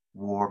 very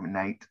warm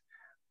night.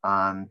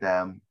 And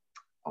I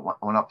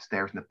went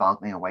upstairs in the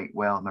balcony in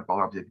Whitewell. My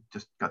brother obviously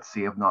just got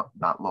saved not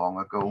that long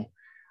ago.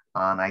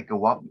 And I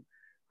go up,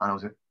 and it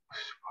was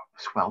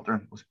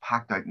sweltering. It was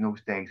packed out in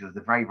those days. It was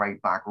the very, very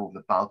back row of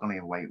the balcony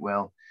of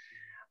Whitewell.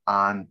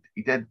 And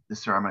he did the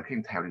sermon. I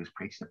couldn't tell what he was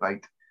preaching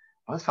about.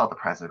 I just felt the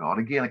presence of God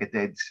again, like I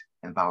did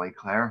in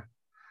Ballyclare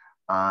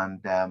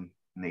and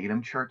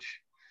Needham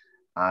Church,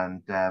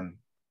 and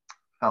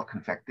felt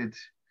convicted.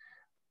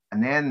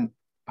 And then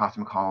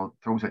Pastor McConnell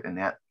throws out the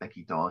net like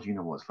he does. You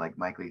know what it's like,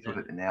 Michael. He throws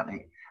out the net,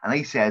 and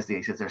he says,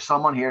 there's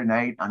someone here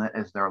tonight, and it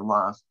is their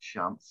last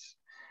chance.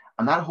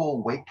 And that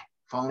whole week,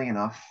 funnily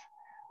enough,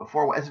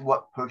 this is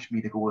what pushed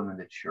me to go into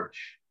the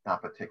church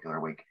that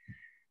particular week.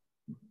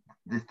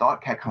 The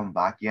thought kept coming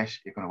back, yes,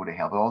 you're going to go to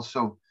hell, but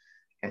also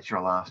it's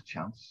your last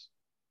chance.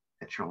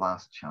 It's your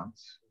last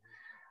chance.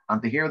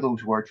 And to hear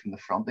those words from the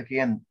front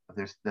again,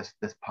 there's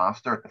this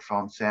pastor at the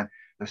front saying,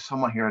 there's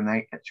someone here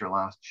tonight, it's your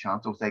last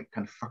chance. I was like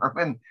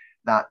confirming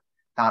that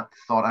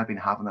thought I'd been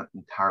having that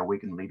entire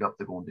week and lead up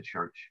to going to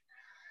church.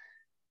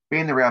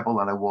 Being the rebel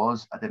that I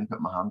was, I didn't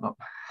put my hand up.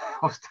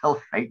 I was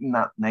still fighting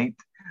that night.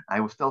 I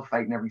was still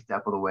fighting every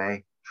step of the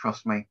way,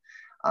 trust me.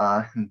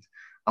 And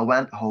I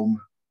went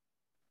home,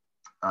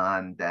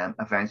 and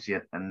eventually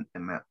in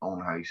my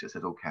own house, I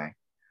said, okay,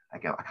 I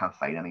can't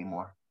fight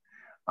anymore.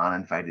 And I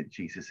invited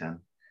Jesus in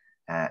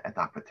at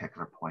that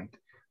particular point.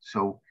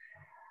 So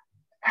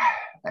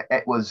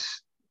it was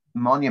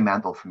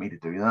monumental for me to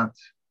do that.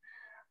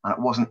 And it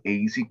wasn't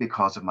easy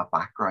because of my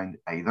background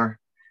either,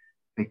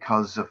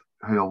 because of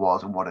who I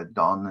was and what I'd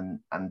done,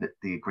 and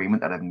the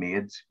agreement that I'd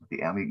made with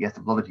the enemy. Yes,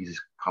 the blood of Jesus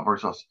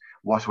covers us,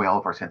 wash away all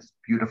of our sins. It's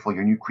beautiful.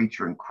 You're a new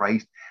creature in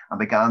Christ. And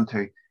began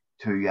to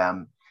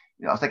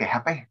I was like a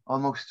hippie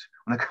almost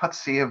when I got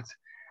saved.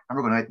 I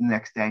remember going out the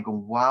next day and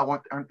going, wow,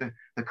 aren't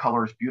the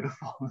colors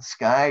beautiful in the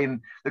sky? And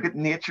look at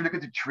nature, look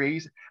at the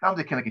trees. I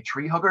was kind of like a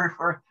tree hugger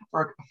for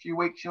a few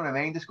weeks, you know what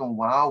I mean? Just going,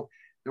 wow,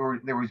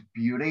 there was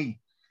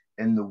beauty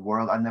in the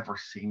world I'd never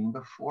seen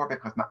before,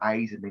 because my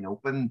eyes had been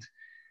opened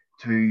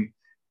to,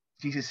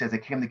 Jesus says, I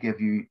came to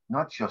give you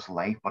not just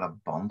life, but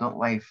abundant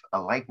life, a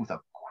life with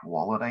a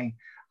quality,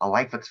 a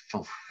life that's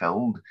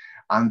fulfilled.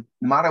 And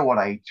no matter what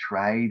I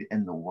tried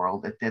in the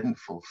world, it didn't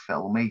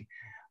fulfill me.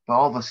 But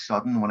all of a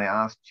sudden, when I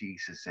asked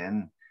Jesus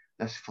in,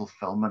 this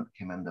fulfillment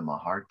came into my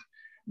heart.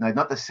 Now,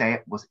 not to say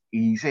it was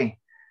easy,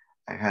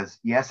 because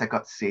yes, I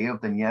got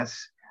saved, and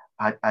yes,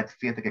 I'd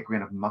faith like a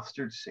grain of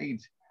mustard seed,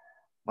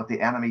 but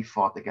the enemy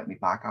fought to get me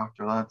back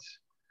after that.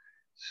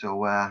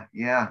 So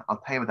yeah,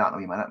 I'll tell you about that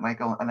in a minute,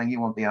 Michael. And then you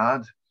want the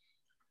ad?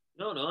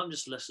 No, I'm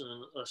just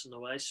listening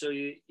away. So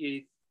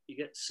you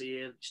get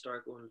saved, you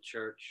start going to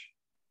church.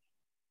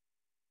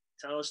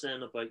 Tell us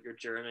then about your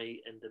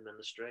journey into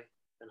ministry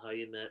and how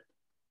you met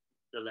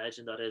the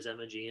legend that is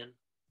Emma Jane.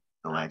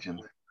 The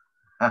legend.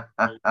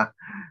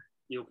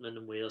 The opening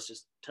in Wales.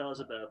 Just tell us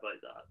a bit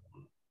about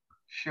that.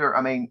 Sure.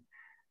 I mean,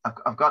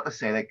 I've got to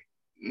say, like,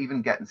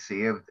 even getting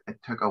saved, it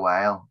took a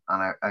while,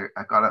 and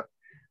I got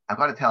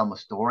to tell my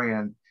story.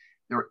 And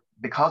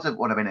because of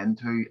what I've been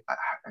into,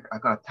 I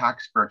got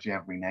attacked spiritually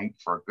every night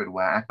for a good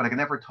while, but I can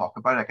never talk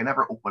about it. I can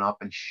never open up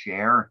and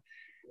share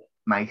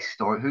my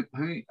story.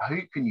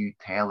 Who can you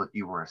tell that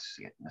you were a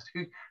Satanist?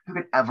 Who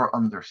could ever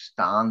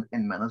understand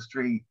in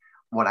ministry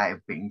what I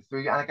have been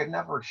through? And I could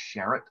never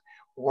share it.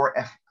 Or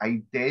if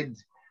I did,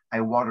 I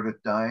watered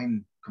it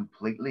down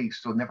completely,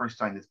 so it never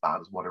sounded as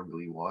bad as what it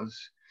really was.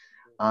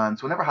 And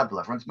so I never had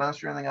deliverance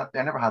ministry or anything like that.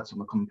 I never had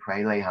someone come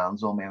pray, lay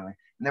hands on me. Anything.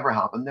 It never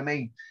happened to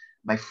me.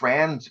 My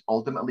friend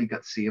ultimately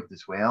got saved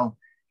as well.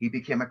 He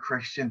became a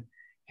Christian.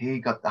 He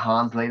got the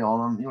hands laid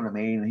on him, you know what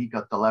I mean? He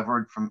got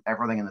delivered from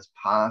everything in his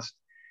past.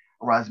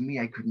 Whereas me,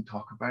 I couldn't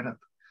talk about it.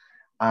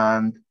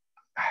 And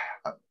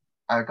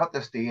I got to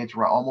this stage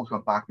where I almost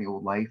went back to my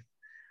old life.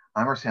 I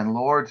remember saying,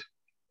 Lord,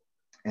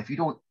 if you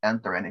don't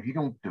enter in, if you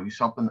don't do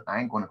something,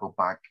 I'm going to go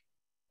back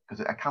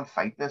because I can't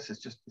fight this.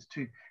 It's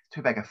too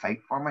big a fight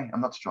for me.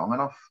 I'm not strong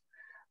enough.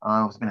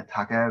 I was being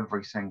attacked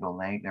every single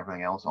night and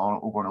everything else, on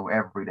over and over,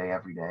 every day,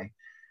 every day.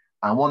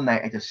 And one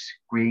night I just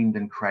screamed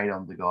and cried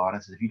unto God. I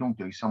said, if you don't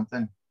do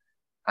something,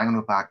 I'm going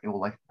to go back to my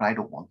old life, but I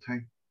don't want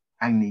to.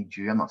 I need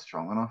you. I'm not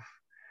strong enough.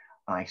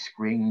 And I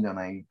screamed and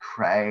I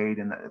cried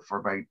and for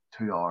about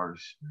 2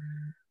 hours.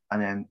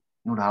 And then,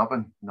 you know what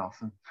happened?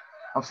 Nothing.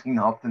 Absolutely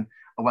nothing.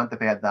 I went to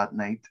bed that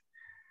night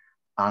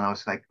and I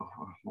was like,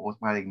 oh,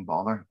 why did I even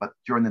bother? But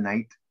during the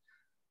night,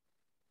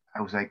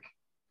 I was like,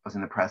 I was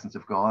in the presence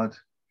of God,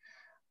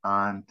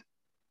 and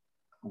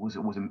it was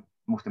a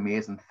most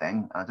amazing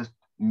thing. I just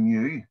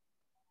knew,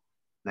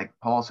 like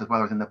Paul says,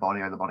 whether it's in the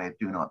body or the body, I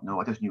do not know.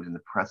 I just knew it was in the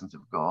presence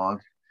of God.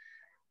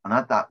 And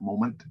at that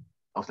moment,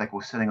 I was like, I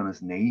was sitting on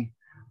his knee,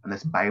 and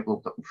this Bible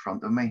opened up in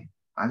front of me.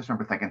 I just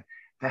remember thinking,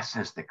 this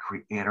is the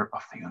creator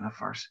of the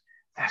universe.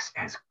 This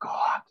is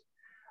God.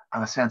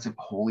 And a sense of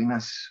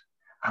holiness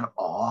and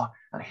awe.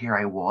 And here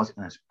I was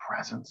in his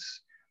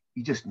presence.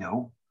 You just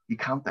know, you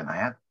can't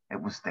deny it.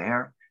 It was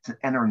there. It's an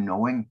inner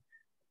knowing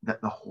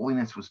that the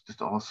holiness was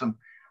just awesome.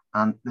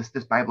 And this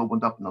Bible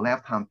opened up, and the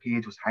left-hand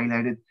page was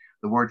highlighted.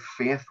 The word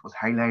faith was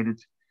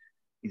highlighted.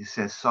 It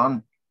says,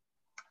 son,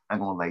 I'm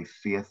going to lay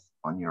faith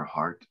on your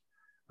heart.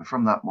 And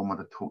from that moment,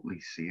 I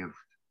totally saved,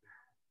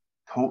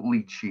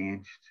 totally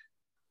changed.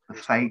 The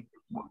fight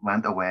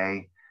went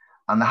away.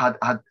 And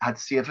I had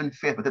saving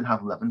faith, but didn't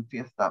have living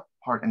faith, that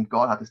part. And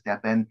God had to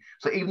step in.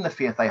 So even the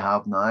faith I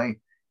have now,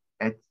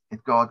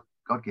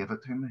 God gave it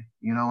to me,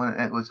 you know,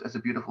 and it's a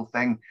beautiful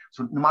thing.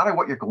 So no matter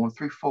what you're going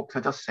through, folks, I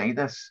just say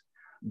this: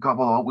 God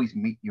will always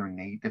meet your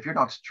need. If you're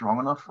not strong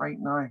enough right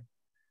now,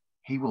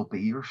 he will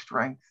be your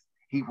strength.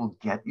 He will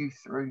get you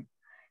through. You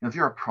know, if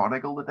you're a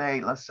prodigal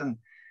today, listen,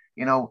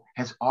 you know,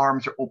 his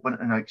arms are open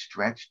and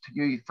outstretched to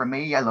you. For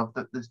me, I love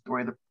the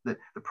story of the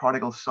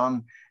prodigal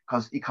son,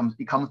 because he comes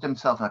to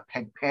himself in a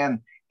pig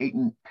pen,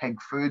 eating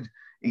pig food.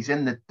 He's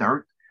in the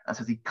dirt, and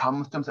says he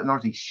comes to himself, in other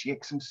words, he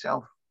shakes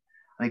himself,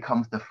 and he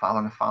comes to the Father,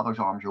 and the Father's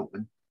arms are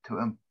open to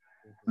him.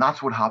 And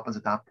that's what happens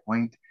at that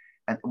point.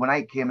 And when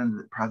I came into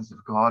the presence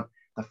of God,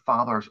 the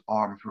Father's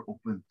arms were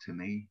open to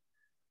me.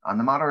 And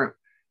no matter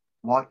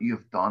what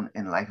you've done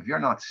in life, if you're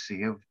not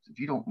saved, if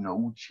you don't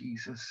know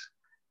Jesus,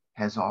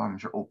 his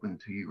arms are open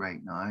to you right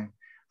now.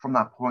 From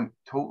that point,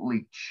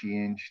 totally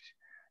changed.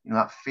 You know,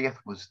 that faith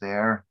was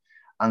there.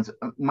 And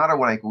no matter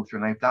what I go through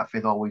in life, that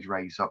faith always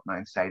rises up now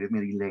inside of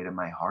me, laid in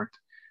my heart.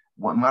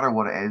 No matter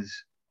what it is,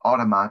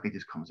 automatically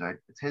just comes out.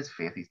 It's his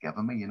faith he's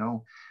given me, you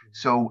know.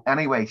 So,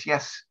 anyways,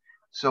 yes.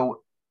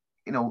 So,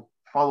 you know,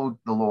 followed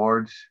the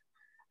Lord.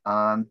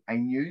 And I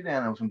knew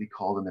then I was going to be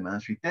called in the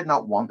ministry. Did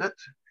not want it,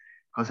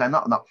 because I'm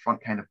not an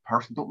upfront kind of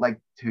person. Don't like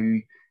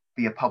to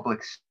be a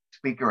public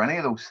speaker or any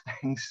of those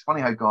things. It's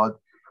funny how God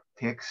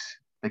takes,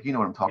 like, you know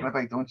what I'm talking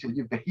about, don't you?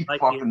 You've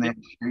walked in their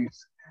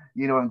shoes.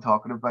 You know what I'm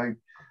talking about.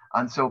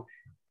 And so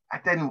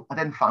I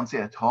didn't fancy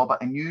it at all, but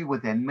I knew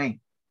within me,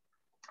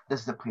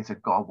 this is the place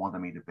that God wanted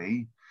me to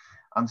be.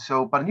 And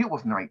so, but I knew it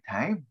wasn't the right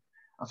time.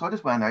 And so I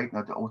just went out and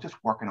I was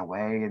just working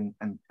away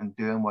and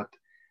doing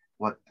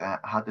what I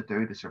had to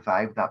do to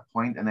survive at that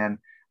point. And then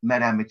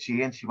met Emma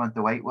G, and she went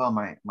to Whitewell,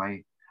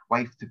 my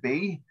wife to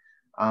be.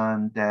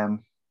 And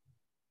then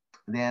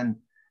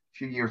a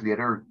few years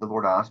later, the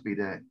Lord asked me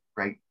to,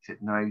 right,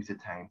 now's the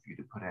time for you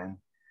to put in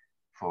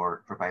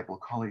for Bible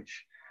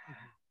college.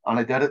 And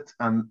I did it,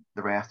 and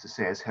the rest, to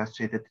say, is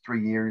history. I did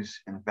 3 years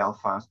in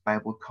Belfast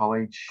Bible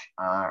College.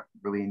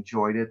 Really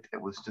enjoyed it.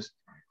 It was just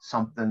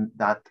something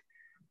that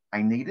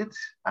I needed.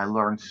 I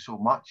learned so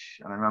much,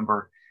 and I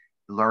remember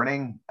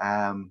learning,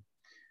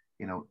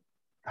 you know,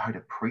 how to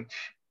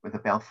preach with the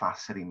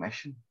Belfast City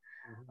Mission,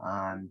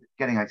 and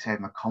getting outside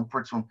my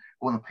comfort zone,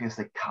 going to a place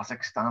like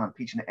Kazakhstan and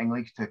teaching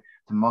English to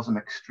Muslim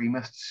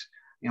extremists,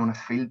 you know, in a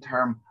field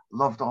term.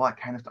 Loved all that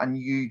kind of stuff. And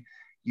you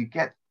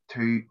get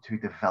to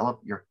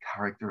develop your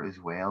character as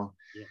well.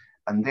 Yeah.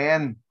 And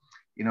then,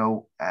 you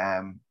know,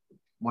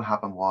 what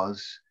happened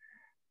was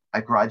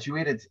I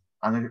graduated,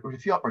 and there were a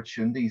few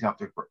opportunities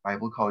after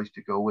Bible college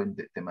to go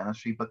into the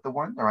ministry, but they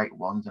weren't the right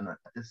ones. And I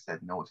just said,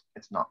 no,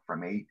 it's not for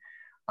me.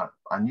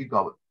 I knew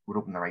God would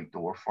open the right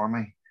door for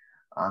me.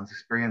 And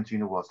experience, you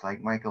know what it's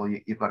like, Michael.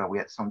 You've got to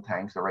wait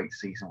sometimes the right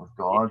season with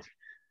God.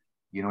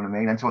 You know what I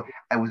mean? And so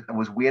I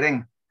was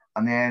waiting,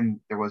 and then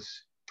there was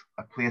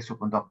a place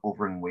opened up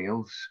over in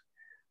Wales,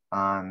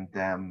 and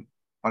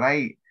but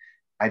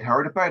I'd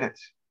heard about it,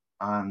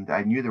 and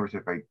I knew there was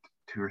about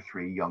 2 or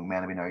 3 young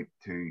men having out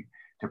to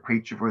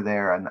preach over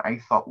there, and I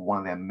thought one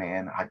of them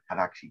men had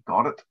actually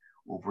got it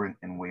over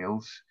in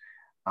Wales,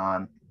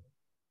 and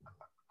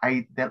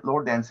The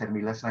Lord then said to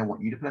me, listen, I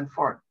want you to put in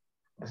for it.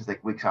 This is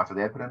like weeks after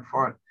they put in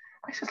for it.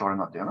 I said, Lord, I'm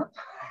not doing it.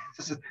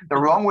 This is the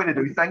wrong way to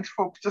do things,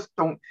 folks. Just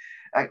don't.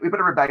 We bit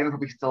of rebellion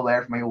probably still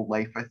there from my old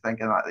life, I think.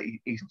 And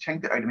he's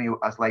chinked it out of me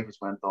as life has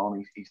went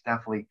on. He's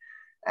definitely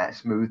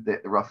smoothed the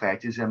rough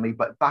edges in me.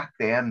 But back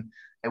then,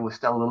 it was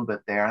still a little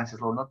bit there. And I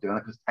said, Lord, I'm not doing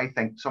it because I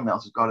think someone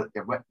else has got it.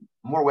 They're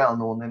more well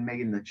known than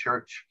me in the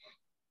church.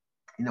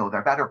 You know,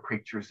 they're better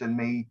preachers than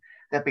me.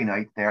 They've been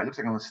out there. It looks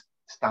like I'm going to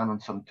stand on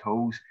some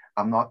toes.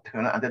 I'm not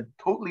doing it. I did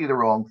totally the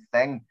wrong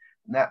thing.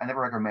 I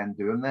never recommend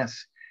doing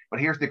this. But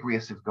here's the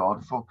grace of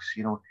God, folks.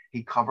 You know,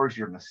 He covers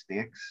your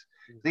mistakes.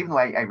 Even though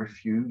I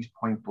refused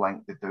point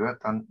blank to do it,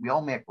 and we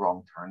all make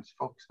wrong turns,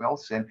 folks. We all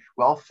sin.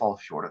 We all fall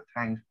short at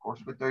times. Of course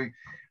we do.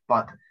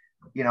 But,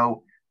 you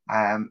know,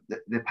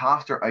 the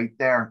pastor out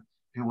there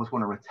who was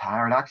going to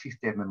retire had actually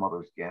stayed in my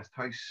mother's guest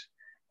house.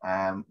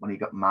 When he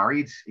got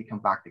married, he came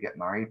back to get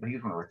married, but he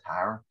was going to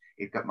retire.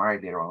 He'd got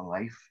married later on in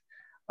life,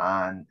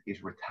 and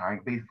he's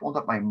retiring. But he phoned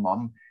up my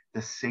mum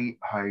to see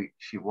how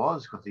she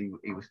was because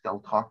he was still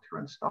talking to her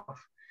and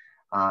stuff.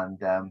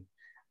 And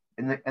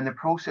in the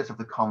process of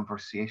the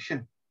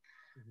conversation,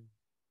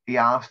 he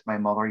asked my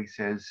mother, he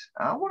says,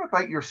 what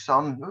about your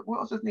son? What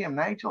was his name?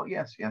 Nigel?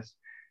 Yes, yes.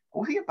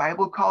 Was he at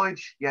Bible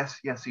college? Yes,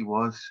 yes, he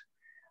was.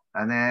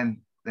 And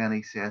then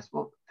he says,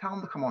 well, tell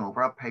him to come on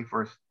over. I'll pay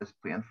for his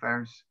plane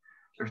fares.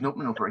 There's an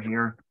opening over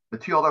here. The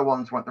two other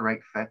ones weren't the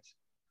right fit.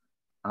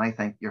 And I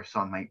think your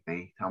son might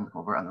be. Tell him to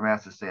come over. And the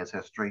rest is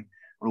history.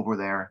 We're over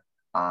there.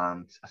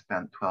 And I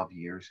spent 12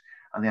 years.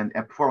 And then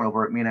before we went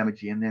over, me and Emma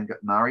Jane then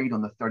got married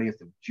on the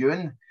 30th of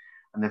June.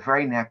 And the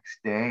very next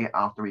day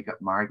after we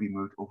got married, we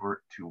moved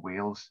over to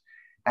Wales.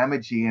 Emma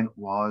Jane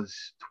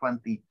was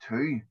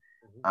 22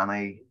 and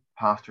a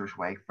pastor's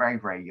wife, very,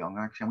 very young,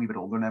 actually. I'm a wee bit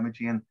older than Emma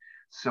Jane.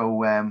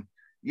 So,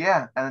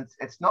 yeah, and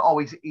it's not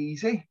always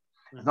easy.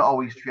 It's not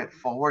always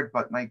straightforward,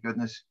 but my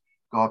goodness,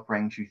 God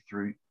brings you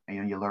through. And,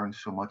 you know, you learn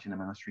so much in the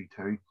ministry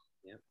too.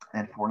 Yep.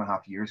 And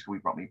 4.5 years ago, he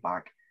brought me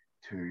back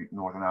to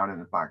Northern Ireland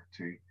and back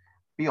to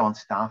be on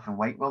staff in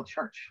Whitewell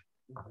Church,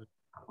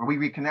 where we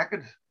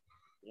reconnected.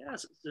 Yeah,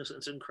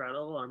 it's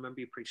incredible. I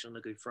remember you preaching on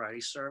the Good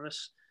Friday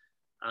service.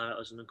 It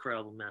was an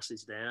incredible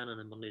message then,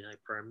 and a Monday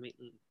night prayer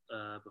meeting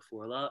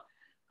before that.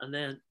 And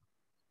then,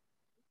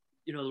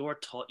 you know, the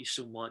Lord taught you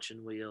so much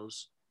in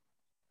Wales.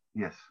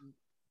 Yes.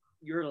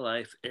 Your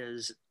life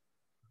is,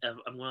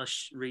 I'm going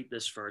to read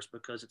this first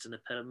because it's an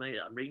epitome.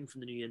 I'm reading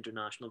from the New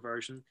International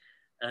Version.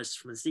 As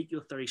from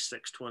Ezekiel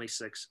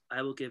 36:26,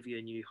 I will give you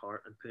a new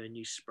heart and put a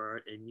new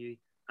spirit in you.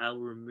 I will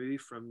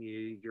remove from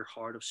you your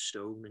heart of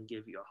stone and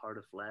give you a heart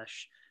of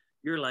flesh.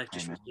 Your life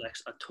just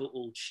reflects a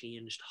total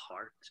changed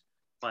heart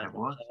by the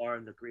power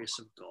and the grace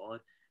of God.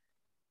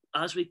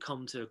 As we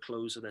come to a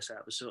close of this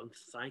episode, and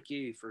thank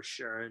you for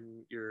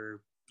sharing your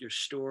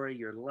story,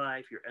 your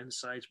life, your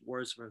insights,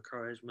 words of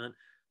encouragement,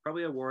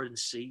 probably a word in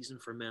season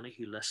for many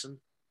who listen.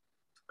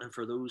 And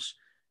for those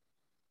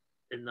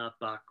in that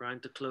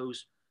background, to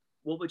close,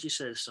 what would you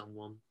say to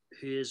someone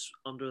who is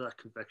under that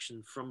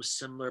conviction from a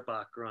similar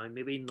background,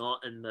 maybe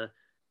not in the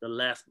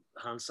left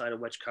hand side of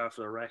witchcraft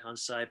or the right hand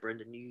side, but in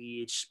the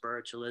New Age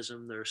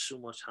spiritualism? There's so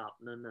much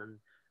happening and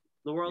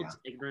the world's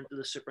ignorant to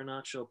the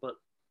supernatural, but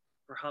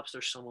perhaps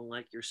there's someone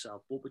like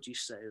yourself. What would you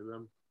say to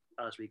them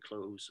as we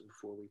close and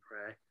before we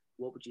pray?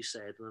 What would you say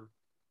to them?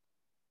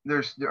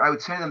 I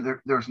would say to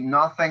them, there's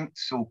nothing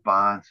so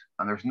bad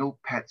and there's no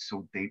pit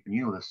so deep. And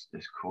you know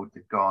this quote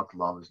that God's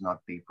love is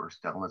not deeper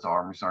still, and his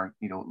arms aren't,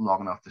 you know,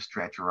 long enough to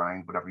stretch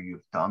around whatever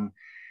you've done.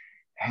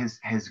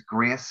 His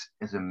grace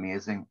is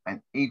amazing.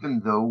 And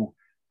even though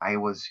I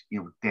was, you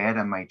know, dead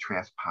in my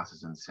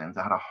trespasses and sins,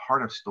 I had a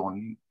heart of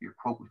stone. Your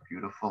quote was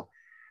beautiful.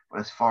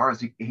 But as far as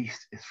the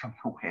east is from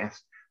the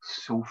west,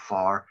 so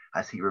far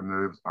as he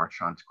removes our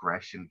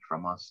transgression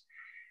from us.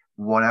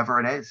 Whatever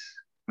it is,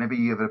 maybe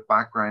you have a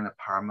background of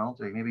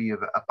paramilitary, maybe you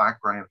have a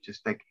background of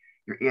just like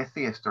you're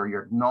atheist or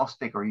you're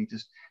agnostic or you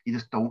just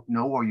don't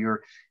know,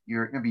 or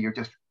maybe you're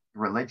just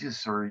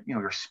religious, or you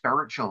know, you're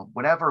spiritual,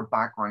 whatever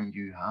background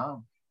you have.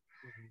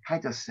 Can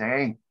I just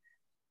say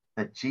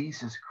that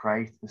Jesus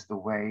Christ is the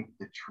way,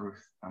 the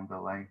truth, and the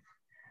life?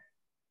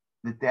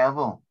 The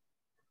devil,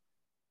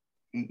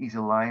 he's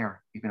a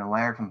liar. He's been a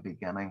liar from the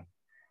beginning.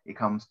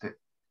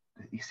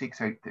 He seeks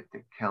out to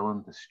kill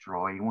and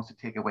destroy. He wants to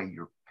take away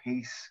your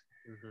peace.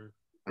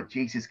 But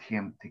Jesus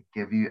came to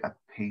give you a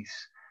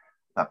peace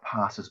that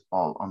passes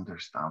all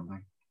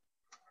understanding,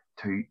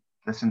 to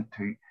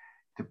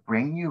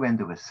bring you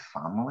into his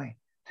family,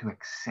 to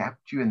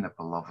accept you in the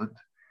beloved.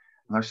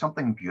 And there's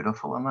something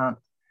beautiful in that.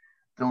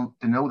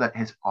 To know that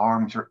his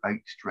arms are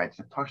outstretched.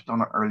 I touched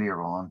on it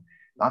earlier on.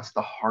 That's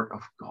the heart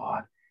of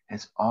God.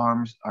 His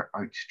arms are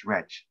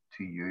outstretched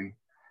to you.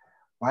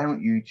 Why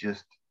don't you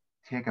just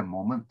take a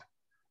moment,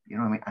 you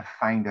know what I mean, and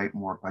find out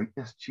more about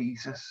this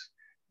Jesus?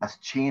 Has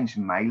changed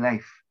my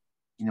life,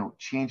 you know,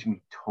 changed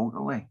me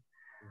totally.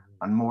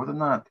 And more than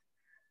that,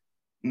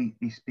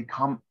 he's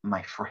become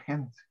my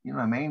friend. You know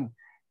what I mean?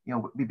 You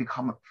know, we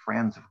become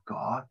friends of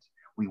God.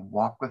 We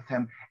walk with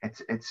him.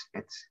 It's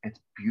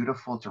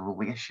beautiful. It's a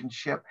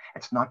relationship.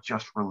 It's not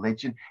just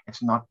religion.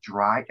 It's not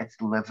dry. It's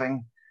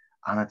living,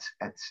 and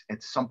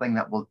it's something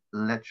that will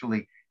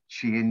literally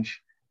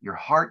change your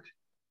heart,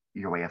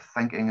 your way of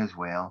thinking as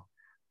well.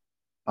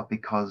 But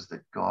because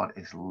that God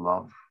is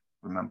love,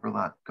 remember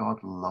that God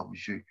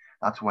loves you.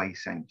 That's why He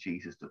sent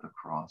Jesus to the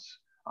cross.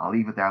 I'll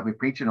leave it there. I'll be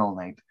preaching all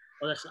night.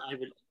 Well, listen, I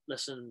would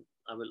listen.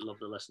 I would love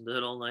to listen to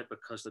it all night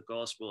because the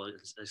gospel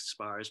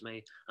inspires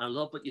me. And I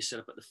love what you said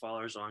about the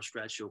Father's arm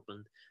stretched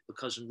open,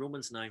 because in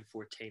Romans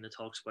 9:14 it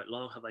talks about,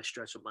 long have I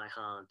stretched out my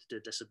hand to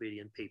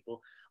disobedient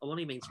people. And what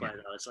he means by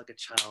that, it's like a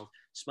child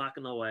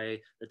smacking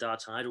away the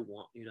dad's hand. I don't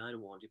want you, I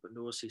don't want you. But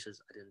notice he says,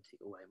 I didn't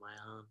take away my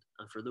hand.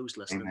 And for those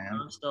listening, the Amen.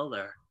 hand's still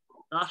there.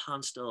 That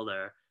hand's still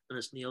there, and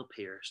it's nail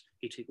pierced.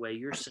 He took away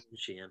your sin and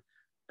shame,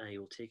 and he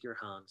will take your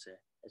hand and say,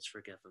 it's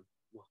forgiven.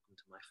 Welcome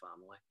to my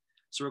family.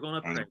 So we're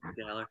going to pray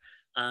together.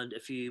 And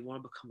if you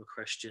want to become a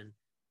Christian,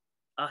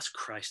 ask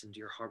Christ into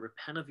your heart,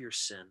 repent of your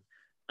sin,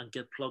 and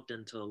get plugged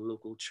into a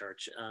local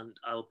church. And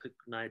I'll put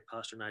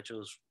Pastor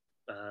Nigel's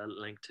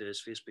link to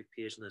his Facebook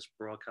page and his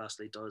broadcast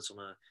that he does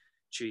on a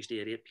Tuesday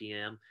at 8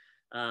 p.m.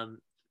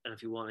 And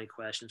if you want any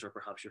questions, or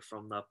perhaps you're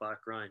from that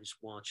background, just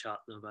want to chat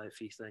to them about a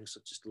few things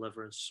such as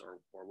deliverance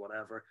or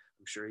whatever,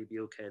 I'm sure he'd be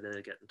okay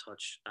to get in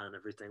touch, and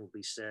everything will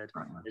be said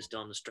is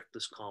done in the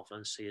strictest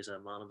confidence. He is a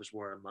man of his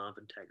word, a man of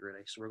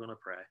integrity. So we're going to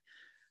pray.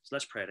 So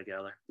let's pray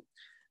together.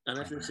 And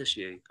if this is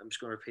you, I'm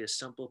just going to repeat a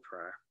simple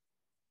prayer.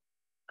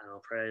 And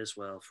I'll pray as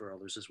well for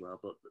others as well.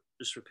 But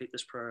just repeat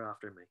this prayer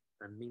after me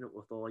and mean it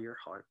with all your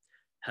heart.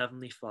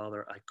 Heavenly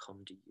Father, I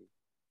come to you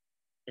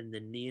in the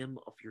name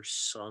of your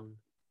Son,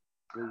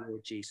 the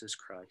Lord Jesus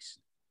Christ.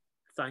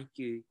 Thank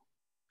you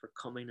for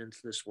coming into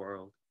this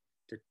world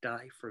to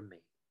die for me,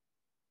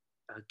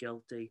 a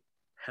guilty,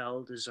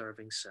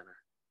 hell-deserving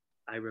sinner.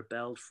 I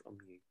rebelled from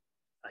you.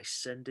 I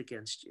sinned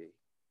against you.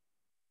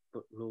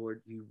 But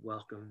Lord, you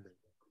welcome me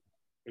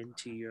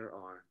into your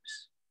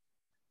arms.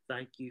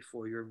 Thank you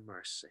for your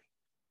mercy.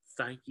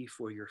 Thank you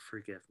for your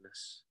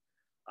forgiveness.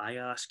 I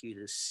ask you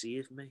to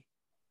save me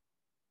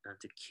and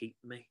to keep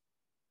me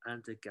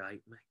and to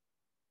guide me.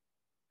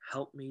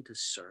 Help me to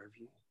serve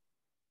you.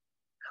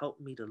 Help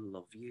me to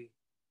love you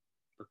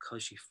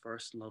because you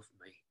first loved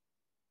me.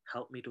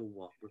 Help me to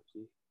walk with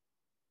you.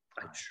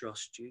 I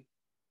trust you,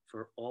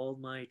 for all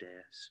my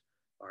days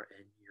are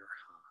in your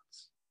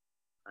hands.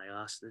 I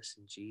ask this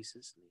in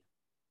Jesus'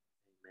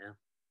 name.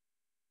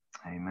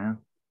 Amen. Amen.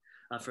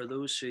 For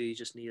those who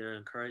just need an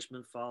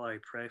encouragement, Father, I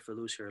pray for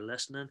those who are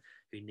listening,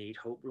 who need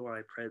hope, Lord,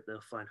 I pray that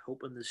they'll find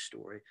hope in this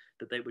story,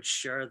 that they would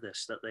share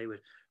this, that they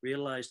would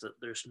realize that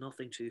there's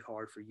nothing too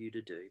hard for you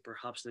to do.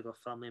 Perhaps they've got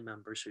family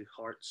members whose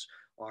hearts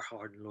are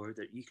hardened, Lord,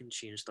 that you can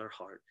change their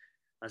heart.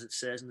 As it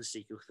says in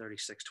Ezekiel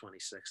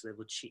 36:26,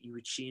 you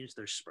would change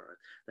their spirit,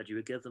 that you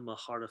would give them a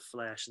heart of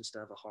flesh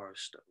instead of a heart of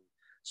stone.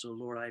 So,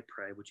 Lord, I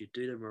pray, would you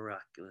do the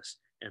miraculous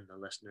in the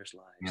listeners'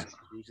 lives? Yes.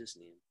 In Jesus'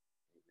 name.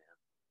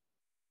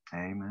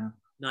 Amen.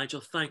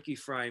 Nigel, thank you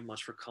very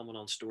much for coming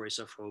on Stories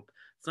of Hope.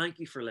 Thank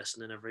you for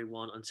listening,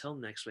 everyone. Until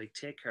next week,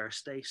 take care,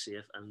 stay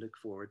safe, and look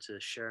forward to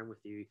sharing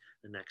with you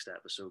the next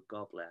episode.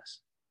 God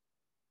bless.